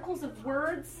like articles of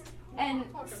words and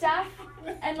stuff,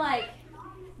 and like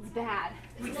it's bad.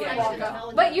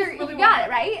 But you got it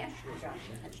right.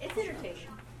 It's entertaining.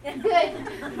 Good.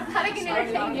 How they can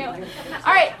entertain you.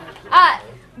 All right.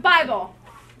 Bible.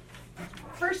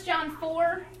 1 John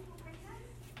 4.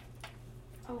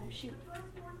 Oh, shoot.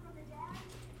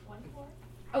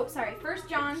 Oh, sorry. 1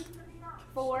 John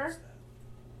 4.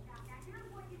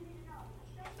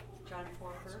 John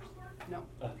 4 first? No.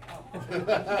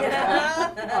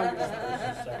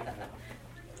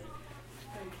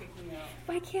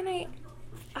 Why can't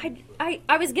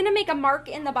I was going to make a mark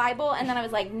in the Bible, and then I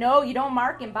was like, no, you don't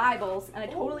mark in Bibles, and I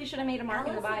totally should have made a mark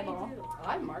in the Bible.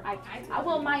 I mark.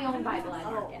 Well, my own Bible I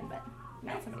mark in, but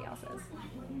not somebody else's.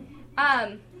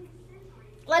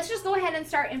 Let's just go ahead and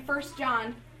start in 1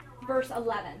 John, verse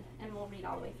 11, and we'll read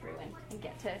all the way through and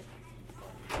get to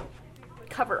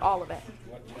cover all of it.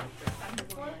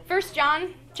 1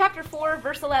 John, chapter 4,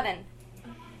 verse 11.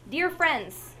 Dear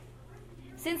friends,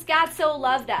 since God so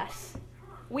loved us,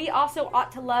 we also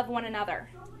ought to love one another.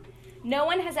 No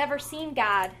one has ever seen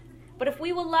God, but if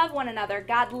we will love one another,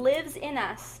 God lives in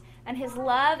us, and his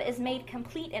love is made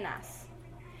complete in us.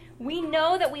 We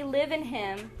know that we live in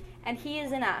him, and he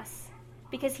is in us,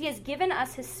 because he has given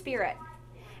us his Spirit.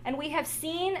 And we have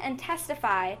seen and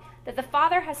testify that the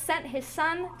Father has sent his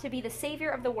Son to be the Savior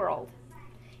of the world.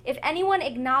 If anyone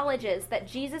acknowledges that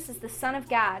Jesus is the Son of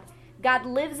God, God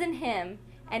lives in him,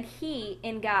 and he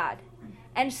in God.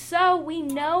 And so we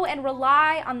know and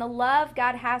rely on the love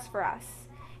God has for us.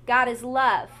 God is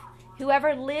love.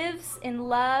 Whoever lives in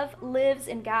love lives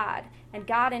in God, and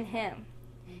God in him.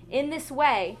 In this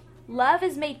way, love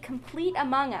is made complete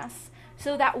among us,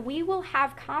 so that we will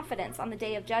have confidence on the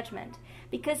day of judgment,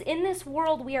 because in this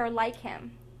world we are like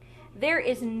him. There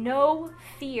is no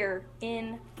fear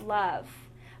in love,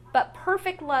 but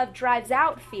perfect love drives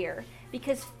out fear,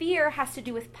 because fear has to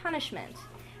do with punishment.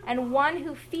 And one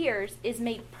who fears is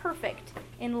made perfect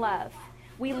in love.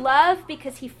 We love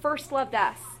because he first loved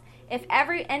us. If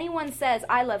anyone says,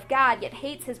 I love God, yet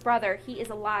hates his brother, he is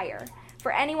a liar.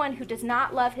 For anyone who does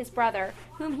not love his brother,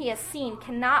 whom he has seen,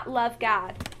 cannot love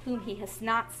God, whom he has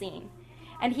not seen.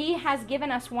 And he has given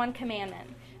us one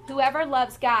commandment. Whoever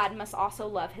loves God must also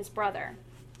love his brother.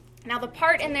 Now the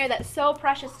part in there that's so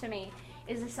precious to me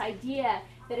is this idea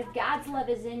that if God's love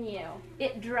is in you,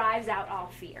 it drives out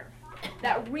all fear.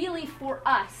 That really for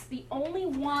us, the only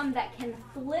one that can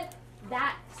flip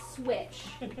that switch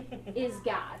is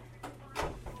God,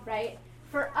 right?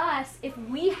 For us, if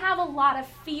we have a lot of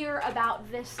fear about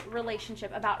this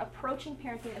relationship, about approaching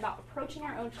parenting, about approaching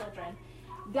our own children,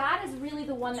 God is really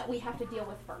the one that we have to deal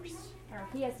with first, or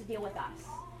he has to deal with us.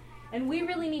 And we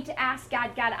really need to ask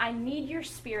God, I need your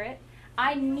Spirit.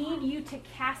 I need you to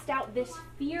cast out this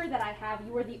fear that I have.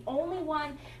 You are the only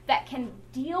one that can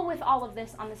deal with all of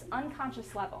this on this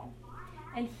unconscious level.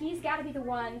 And he's got to be the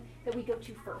one that we go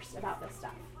to first about this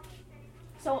stuff.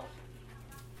 So,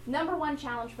 number one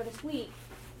challenge for this week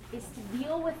is to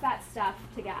deal with that stuff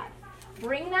to God.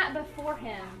 Bring that before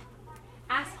him.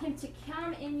 Ask him to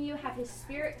come in you, have his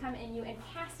Spirit come in you, and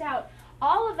cast out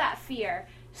all of that fear,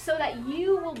 so that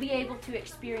you will be able to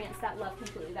experience that love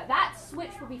completely. That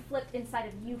switch will be flipped inside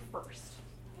of you first.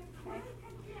 Okay?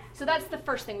 So that's the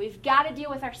first thing. We've got to deal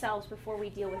with ourselves before we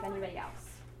deal with anybody else.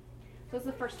 So that's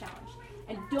the first challenge.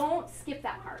 And don't skip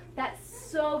that part. That's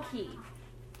so key.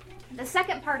 The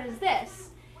second part is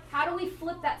this. How do we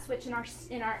flip that switch in our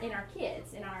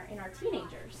kids, in our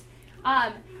teenagers?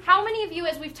 How many of you,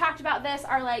 as we've talked about this,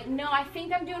 are like, no, I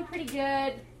think I'm doing pretty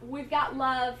good. We've got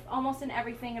love almost in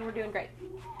everything, and we're doing great.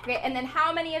 Okay, and then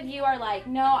how many of you are like,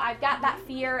 no, I've got that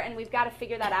fear, and we've got to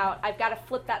figure that out. I've got to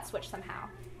flip that switch somehow.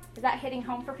 Is that hitting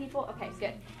home for people? Okay,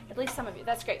 good. At least some of you.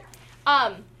 That's great.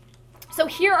 So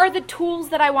here are the tools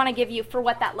that I want to give you for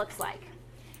what that looks like.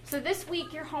 So this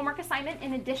week, your homework assignment,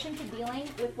 in addition to dealing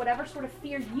with whatever sort of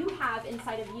fear you have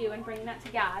inside of you and bringing that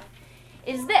to God,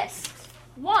 is this.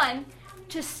 One,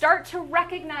 to start to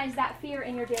recognize that fear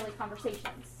in your daily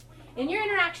conversations. In your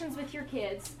interactions with your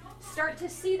kids, start to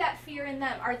see that fear in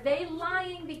them. Are they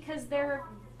lying because they're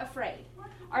afraid?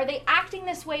 Are they acting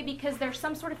this way because there's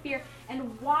some sort of fear?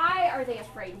 And why are they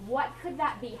afraid? What could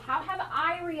that be? How have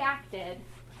I reacted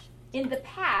in the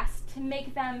past to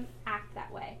make them act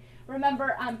that way?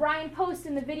 Remember, Brian Post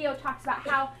in the video talks about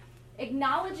how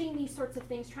acknowledging these sorts of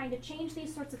things, trying to change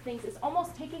these sorts of things, is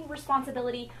almost taking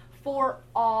responsibility for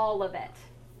all of it,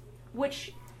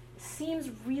 which seems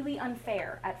really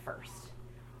unfair at first.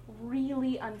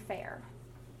 Really unfair.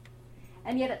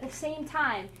 And yet at the same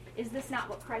time, is this not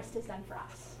what Christ has done for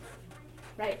us?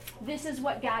 Right? This is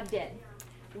what God did.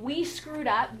 We screwed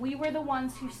up. We were the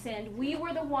ones who sinned. We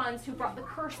were the ones who brought the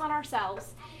curse on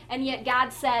ourselves. And yet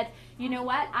God said, you know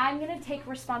what? I'm going to take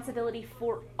responsibility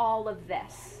for all of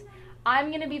this. I'm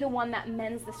going to be the one that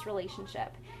mends this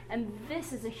relationship. And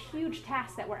this is a huge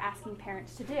task that we're asking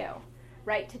parents to do,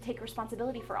 right? To take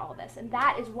responsibility for all of this. And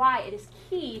that is why it is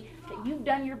key that you've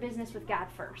done your business with God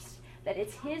first. That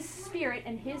it's His Spirit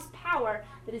and His power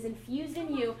that is infused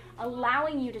in you,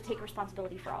 allowing you to take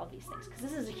responsibility for all of these things. Because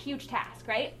this is a huge task,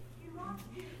 right?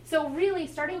 So really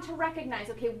starting to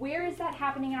recognize, okay, where is that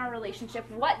happening in our relationship?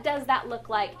 What does that look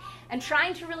like? And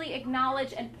trying to really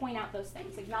acknowledge and point out those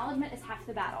things. Acknowledgement is half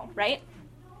the battle, right?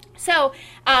 So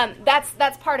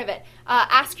that's part of it.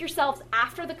 Ask yourselves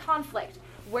after the conflict,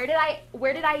 where did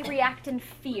I react in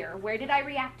fear? Where did I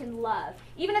react in love?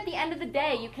 Even at the end of the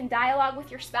day, you can dialogue with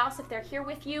your spouse if they're here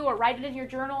with you, or write it in your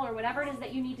journal, or whatever it is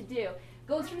that you need to do.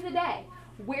 Go through the day.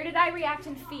 Where did I react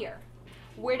in fear?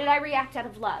 Where did I react out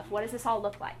of love? What does this all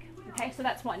look like? Okay, so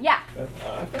that's one. Yeah?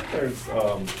 I think there's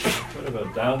sort of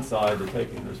a downside to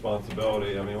taking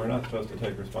responsibility. I mean, we're not supposed to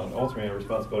take ultimately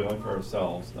responsibility only for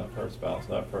ourselves, not for our spouse,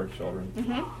 not for our children.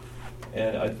 Mm-hmm.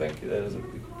 And I think as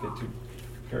we get too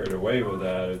carried away with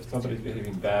that, if somebody's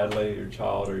behaving badly, your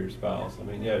child or your spouse, I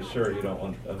mean, yeah, sure, you don't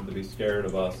want them to be scared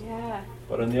of us. Yeah.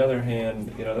 But on the other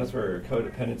hand, that's where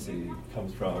codependency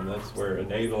comes from. That's where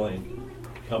enabling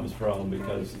comes from,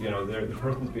 because the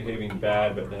person's behaving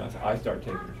bad, but then I start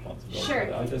taking responsibility.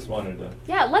 Sure. I just wanted to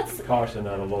let's caution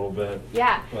that a little bit.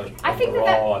 Yeah. But I think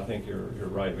overall, I think you're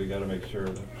right. We got to make sure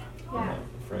that we're not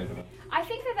afraid of it. I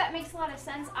think that makes a lot of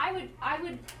sense. I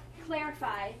would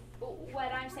clarify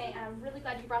what I'm saying, and I'm really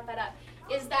glad you brought that up,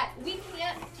 is that we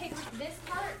can't take this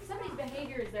part. Somebody's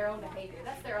behavior is their own behavior.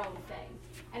 That's their own thing.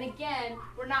 And again,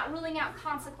 we're not ruling out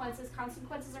consequences.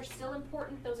 Consequences are still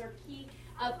important. Those are key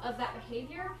of that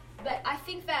behavior. But I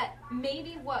think that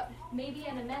maybe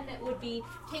an amendment would be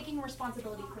taking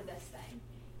responsibility for this thing.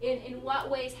 In what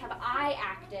ways have I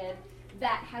acted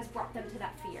that has brought them to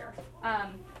that fear?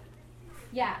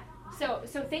 So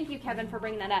thank you, Kevin, for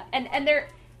bringing that up. And there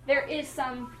is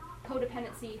some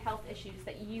codependency health issues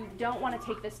that you don't want to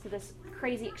take this to this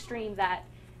crazy extreme that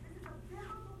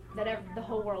the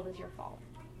whole world is your fault.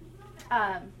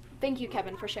 Thank you,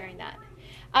 Kevin, for sharing that.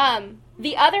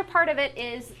 The other part of it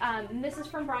is, and this is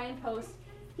from Brian Post,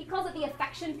 he calls it the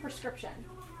affection prescription.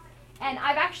 And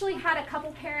I've actually had a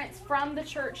couple parents from the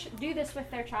church do this with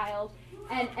their child,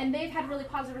 and they've had really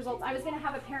positive results. I was going to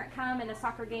have a parent come, and a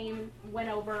soccer game went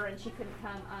over, and she couldn't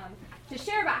come, to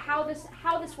share about how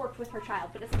this worked with her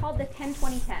child. But it's called the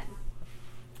 10-20-10.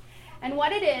 And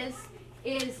what it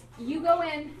is you go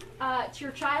in to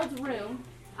your child's room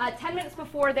 10 minutes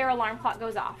before their alarm clock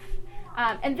goes off.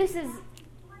 And this is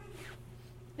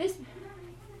a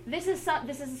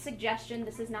suggestion.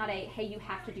 This is not a, hey, you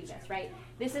have to do this, right?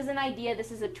 This is an idea.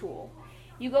 This is a tool.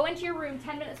 You go into your room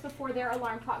 10 minutes before their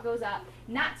alarm clock goes up,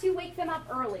 not to wake them up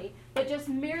early, but just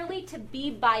merely to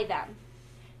be by them.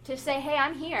 To say, hey,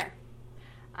 I'm here.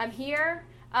 I'm here.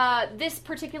 This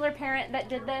particular parent that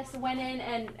did this went in,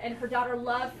 and her daughter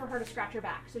loved for her to scratch her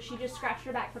back. So she just scratched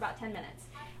her back for about 10 minutes.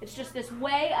 It's just this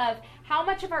way of how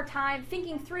much of our time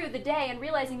thinking through the day and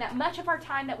realizing that much of our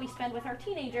time that we spend with our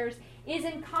teenagers is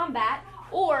in combat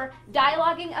or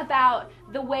dialoguing about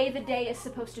the way the day is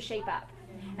supposed to shape up.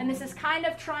 And this is kind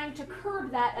of trying to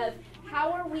curb that of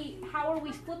how are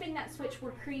we flipping that switch?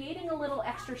 We're creating a little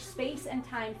extra space and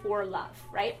time for love,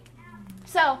 right?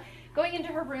 So going into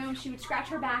her room, she would scratch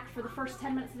her back for the first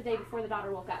 10 minutes of the day before the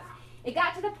daughter woke up. It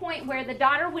got to the point where the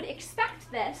daughter would expect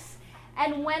this,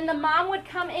 and when the mom would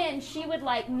come in, she would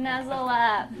nuzzle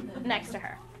up next to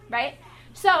her, right?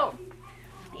 So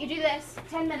you do this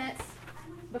 10 minutes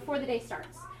before the day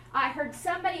starts.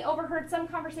 I overheard some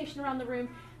conversation around the room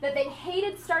that they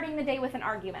hated starting the day with an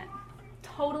argument.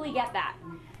 Totally get that.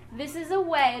 This is a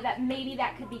way that maybe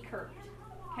that could be curbed,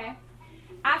 okay?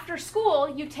 After school,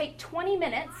 you take 20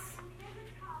 minutes,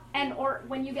 or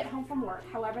when you get home from work,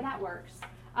 however that works,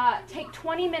 take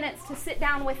 20 minutes to sit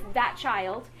down with that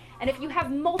child And if you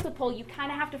have multiple, you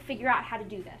kind of have to figure out how to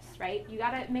do this, right? You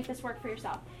got to make this work for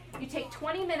yourself. You take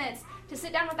 20 minutes to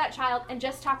sit down with that child and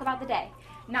just talk about the day.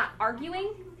 Not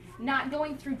arguing, not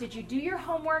going through, did you do your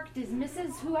homework? Is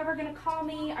Mrs. whoever going to call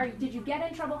me? Or did you get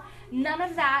in trouble? None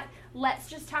of that. Let's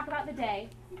just talk about the day.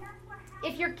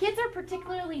 If your kids are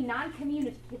particularly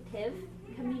non-communicative,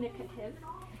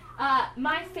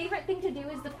 my favorite thing to do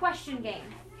is the question game.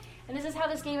 And this is how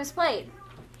this game is played.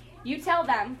 You tell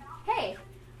them, hey,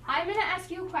 I'm going to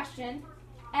ask you a question,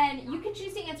 and you can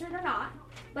choose to answer it or not,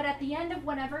 but at the end of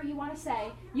whatever you want to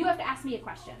say, you have to ask me a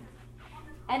question.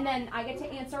 And then I get to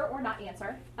answer or not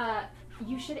answer.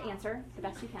 You should answer the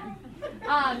best you can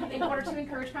in order to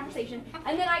encourage conversation.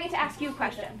 And then I get to ask you a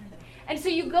question. And so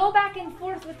you go back and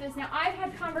forth with this. Now, I've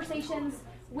had conversations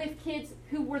with kids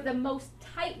who were the most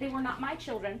tight, they were not my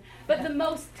children, but the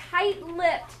most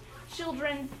tight-lipped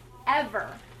children ever.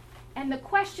 And the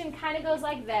question kind of goes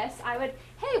like this. I would,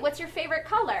 hey, what's your favorite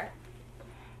color?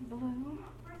 Blue.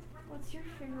 What's your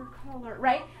favorite color?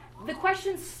 Right? The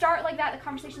questions start like that, the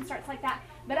conversation starts like that.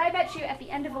 But I bet you at the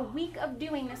end of a week of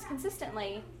doing this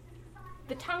consistently,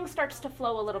 the tongue starts to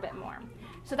flow a little bit more.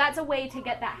 So that's a way to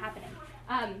get that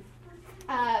happening.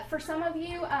 For some of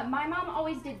you, my mom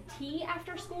always did tea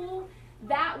after school.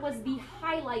 That was the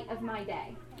highlight of my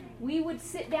day. We would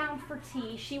sit down for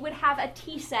tea. She would have a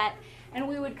tea set, and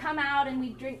we would come out and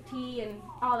we'd drink tea and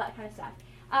all that kind of stuff.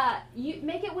 You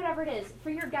make it whatever it is. For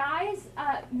your guys,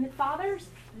 fathers,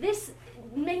 this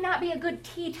may not be a good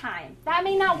tea time. That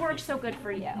may not work so good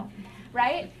for you,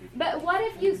 right? But what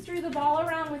if you threw the ball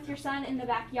around with your son in the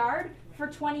backyard for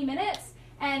 20 minutes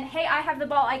and, hey, I have the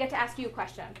ball, I get to ask you a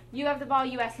question. You have the ball,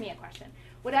 you ask me a question.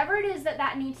 Whatever it is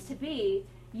that needs to be,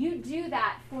 you do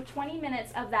that for 20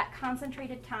 minutes of that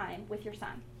concentrated time with your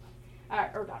son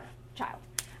or daughter, child.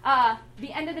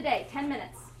 The end of the day, 10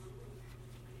 minutes.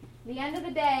 The end of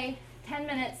the day, 10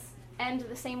 minutes, end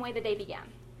the same way the day began.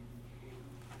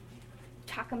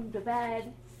 Tuck them to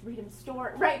bed, read them a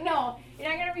story. Right, no, you're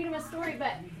not going to read them a story,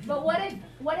 but what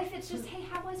if it's just, hey,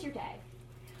 how was your day?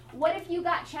 What if you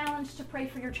got challenged to pray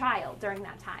for your child during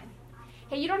that time?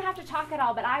 Hey, you don't have to talk at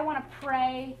all, but I want to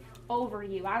pray over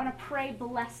you. I want to pray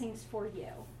blessings for you.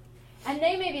 And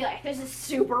they may be like, this is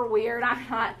super weird. I'm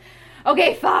not.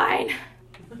 Okay, fine.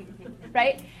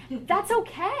 Right? That's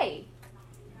okay.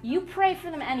 You pray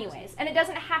for them anyways. And it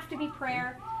doesn't have to be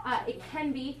prayer. It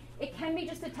can be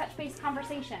just a touch-based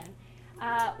conversation.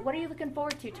 What are you looking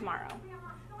forward to tomorrow?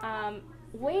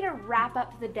 Way to wrap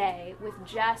up the day with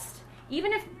just,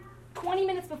 even if 20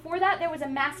 minutes before that there was a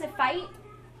massive fight,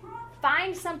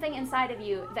 find something inside of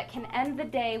you that can end the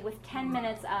day with 10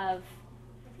 minutes of,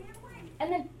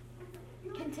 and then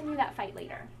continue that fight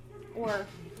later. Or,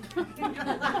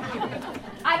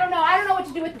 I don't know what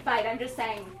to do with the fight. I'm just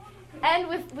saying, end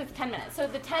with 10 minutes. So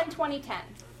the 10, 20, 10.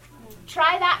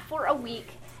 Try that for a week.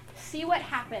 See what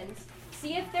happens.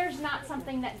 See if there's not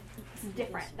something that's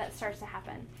different that starts to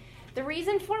happen. The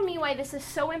reason for me why this is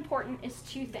so important is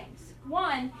two things.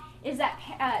 One is that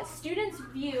students'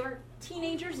 view or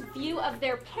teenagers' view of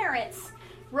their parents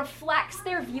reflects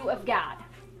their view of God.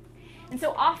 And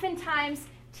so oftentimes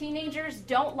teenagers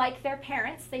don't like their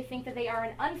parents. They think that they are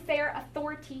an unfair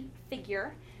authority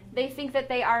figure. They think that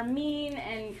they are mean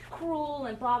and cruel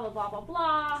and blah, blah, blah, blah,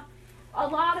 blah, a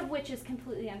lot of which is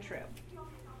completely untrue.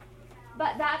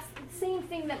 But that's the same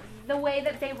thing, that the way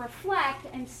that they reflect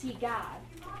and see God.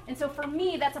 And so for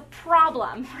me, that's a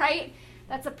problem, right?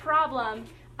 That's a problem.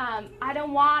 I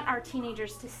don't want our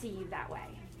teenagers to see you that way.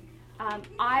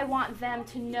 I want them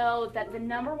to know that the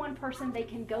number one person they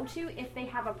can go to if they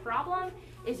have a problem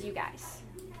is you guys.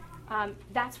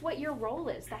 That's what your role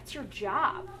is. That's your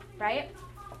job, right?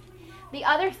 The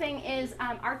other thing is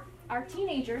our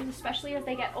teenagers, especially as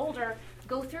they get older,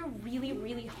 go through really,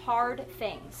 really hard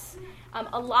things,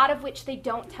 a lot of which they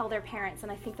don't tell their parents,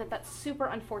 and I think that that's super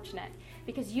unfortunate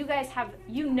because you guys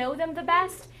know them the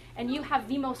best, and you have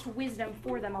the most wisdom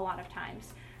for them a lot of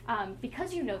times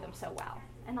because you know them so well.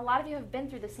 And a lot of you have been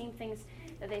through the same things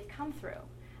that they've come through.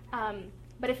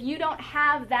 But if you don't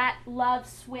have that love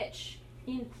switch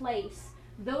in place,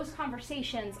 those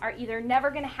conversations are either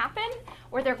never going to happen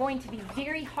or they're going to be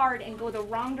very hard and go the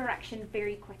wrong direction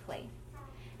very quickly.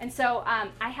 And so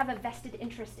I have a vested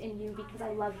interest in you because I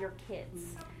love your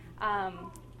kids.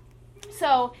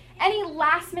 So any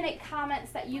last minute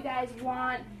comments that you guys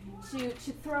want to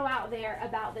throw out there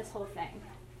about this whole thing?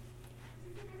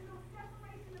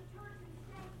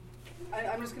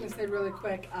 I'm just going to say really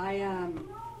quick, I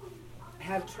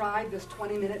have tried this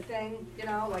 20-minute thing,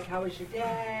 like how was your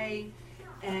day?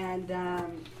 And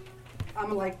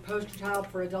I'm like poster child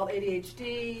for adult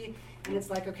ADHD, And it's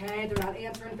like, okay, they're not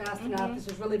answering fast enough. This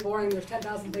is really boring. There's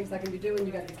 10,000 things I can be doing.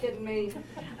 You got to be kidding me.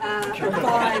 You're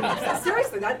fine.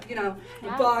 Seriously,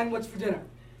 you're fine. What's for dinner?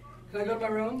 Can I go to my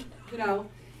room?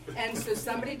 And so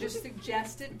somebody just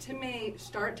suggested to me,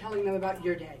 start telling them about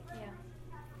your day. Yeah.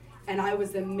 And I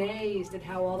was amazed at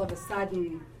how all of a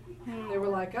sudden they were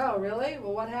like, oh, really?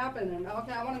 Well, what happened? And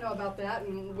okay, I want to know about that.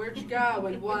 And where'd you go?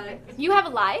 And what? You have a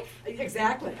life.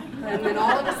 Exactly. And then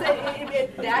all of a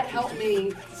sudden, that helped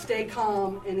me stay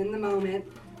calm and in the moment.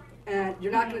 And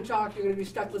you're not going to talk. You're going to be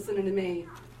stuck listening to me.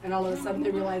 And all of a sudden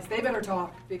they realize they better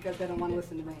talk because they don't want to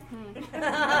listen to me.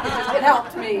 It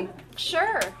helped me.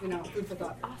 Sure. Food for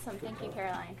thought. Awesome. Thank you,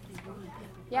 Caroline.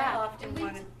 Yeah. I often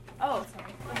want to. Oh,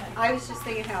 sorry. Go ahead. I was just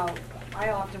thinking how I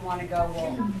often want to go,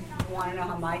 well, you want to know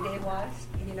how my day was?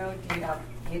 Do you have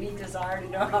any desire to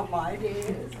know how my day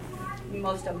is?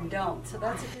 Most of them don't, so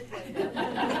that's a good way.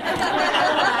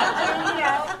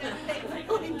 They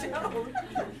really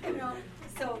don't.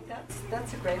 So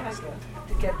that's a great idea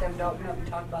to get them to open up and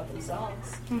talk about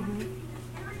themselves.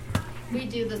 We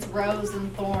do this rose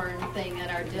and thorn thing at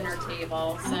our dinner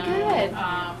table. So, good.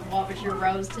 What was your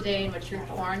rose today and what's your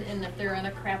thorn? And if they're in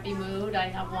a crappy mood, I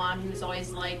have one who's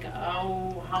always like,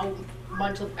 oh, how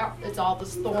much of it's all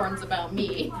this thorns about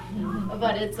me.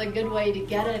 But it's a good way to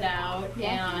get it out.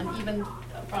 And even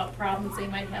about problems they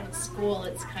might have at school,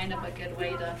 it's kind of a good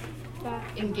way to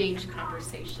engage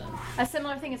conversation. A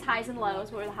similar thing is highs and lows.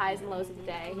 What are the highs and lows of the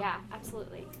day? Yeah,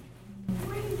 absolutely.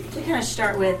 We kind of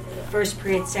start with first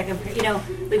period, second period.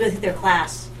 We go through their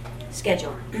class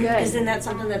schedule. Good. Isn't that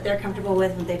something that they're comfortable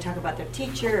with when they talk about their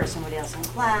teacher or somebody else in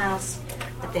class?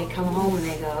 That they come home and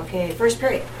they go, okay, first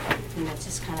period. And that's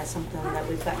just kind of something that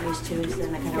we've gotten used to, is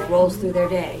then it kind of rolls through their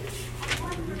day.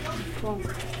 Cool.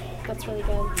 That's really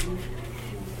good.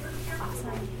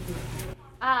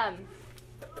 Awesome.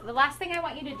 The last thing I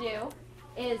want you to do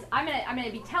is I'm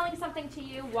gonna be telling something to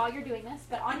you while you're doing this,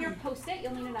 but on your Post-it,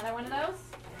 you'll need another one of those.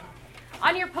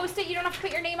 On your Post-it, you don't have to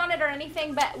put your name on it or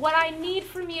anything, but what I need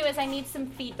from you is I need some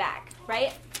feedback,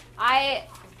 right? I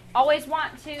always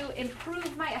want to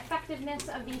improve my effectiveness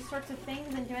of these sorts of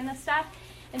things and doing this stuff.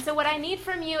 And so what I need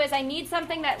from you is I need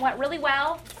something that went really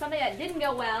well, something that didn't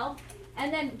go well,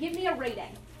 and then give me a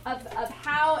rating of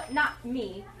how, not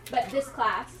me, but this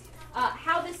class,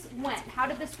 how this went. How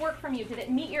did this work from you? Did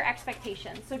it meet your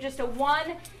expectations? So just a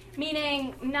 1,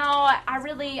 meaning, no,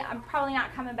 I'm probably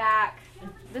not coming back.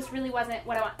 This really wasn't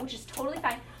what I want, which is totally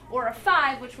fine. Or a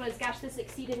 5, which was, gosh, this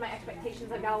exceeded my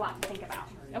expectations. I've got a lot to think about.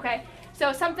 Okay?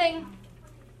 So something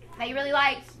that you really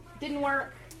liked, didn't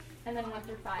work, and then 1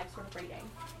 through 5 sort of rating.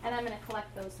 And I'm going to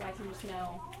collect those so I can just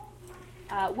know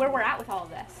where we're at with all of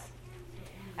this.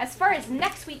 As far as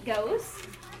next week goes,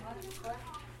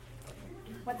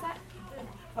 what's that?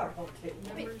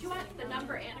 Wait, do you want the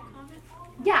number and a comment?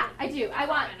 Yeah, I do. I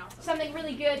want something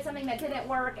really good, something that didn't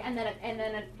work, and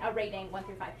then a rating 1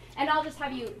 through 5. And I'll just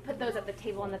have you put those at the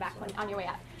table in the back on your way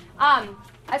out.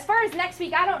 As far as next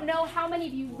week, I don't know how many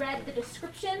of you read the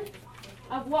description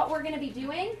of what we're going to be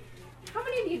doing. How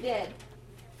many of you did?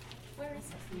 Where is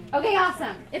it? Okay,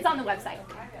 awesome. It's on the website.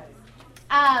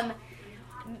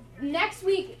 Next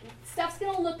week, stuff's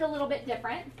going to look a little bit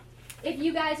different. If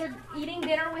you guys are eating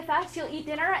dinner with us, you'll eat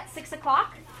dinner at 6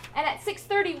 o'clock. And at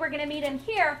 6:30, we're going to meet in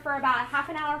here for about half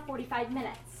an hour, 45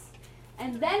 minutes.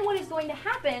 And then what is going to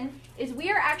happen is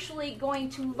we are actually going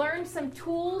to learn some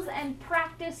tools and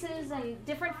practices and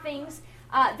different things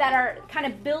that are kind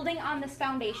of building on this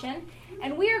foundation.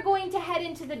 And we are going to head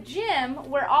into the gym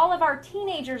where all of our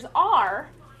teenagers are,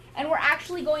 and we're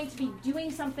actually going to be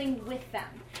doing something with them.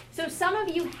 So some of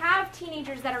you have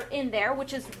teenagers that are in there,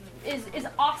 which is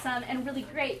awesome and really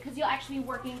great because you'll actually be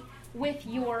working with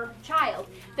your child.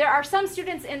 There are some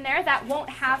students in there that won't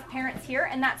have parents here,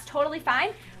 and that's totally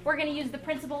fine. We're going to use the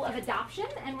principle of adoption,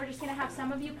 and we're just going to have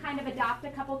some of you kind of adopt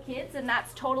a couple kids, and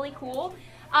that's totally cool.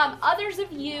 Others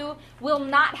of you will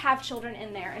not have children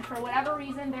in there, and for whatever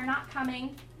reason, they're not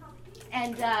coming,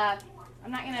 and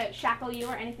I'm not going to shackle you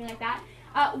or anything like that.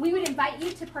 We would invite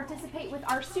you to participate with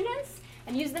our students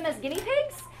and use them as guinea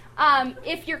pigs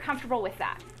if you're comfortable with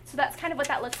that. So that's kind of what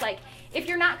that looks like. If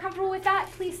you're not comfortable with that,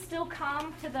 please still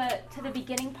come to the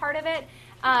beginning part of it.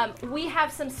 We have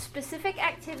some specific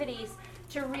activities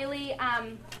to really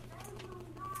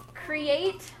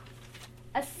create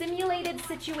a simulated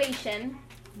situation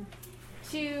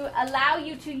to allow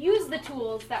you to use the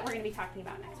tools that we're going to be talking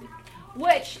about next week,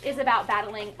 which is about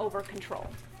battling over control.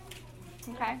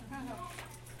 Okay?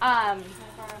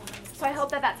 So I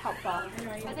hope that that's helpful.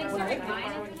 I think serving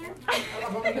wine in here.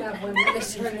 I'm only gonna have one of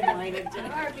this shirt in mine.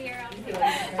 Or beer.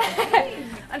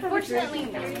 Unfortunately,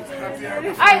 no.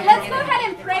 All right, let's go ahead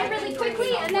and pray really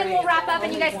quickly, and then we'll wrap up,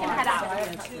 and you guys can head out.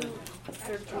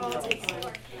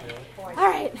 All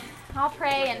right, I'll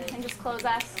pray and just close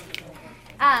us.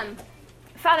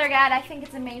 Father God, I think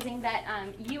it's amazing that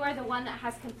you are the one that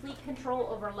has complete control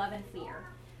over love and fear.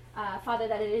 Father,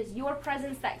 that it is your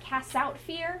presence that casts out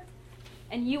fear,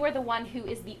 and you are the one who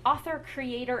is the author,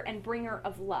 creator, and bringer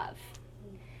of love.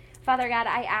 Father God,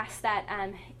 I ask that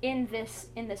in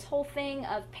this whole thing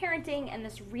of parenting and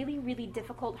this really, really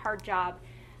difficult, hard job,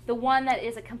 the one that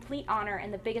is a complete honor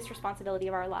and the biggest responsibility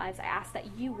of our lives, I ask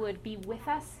that you would be with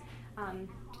us,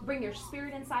 bring your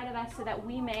spirit inside of us so that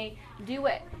we may do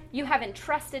what you have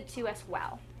entrusted to us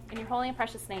well. In your holy and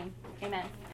precious name, amen.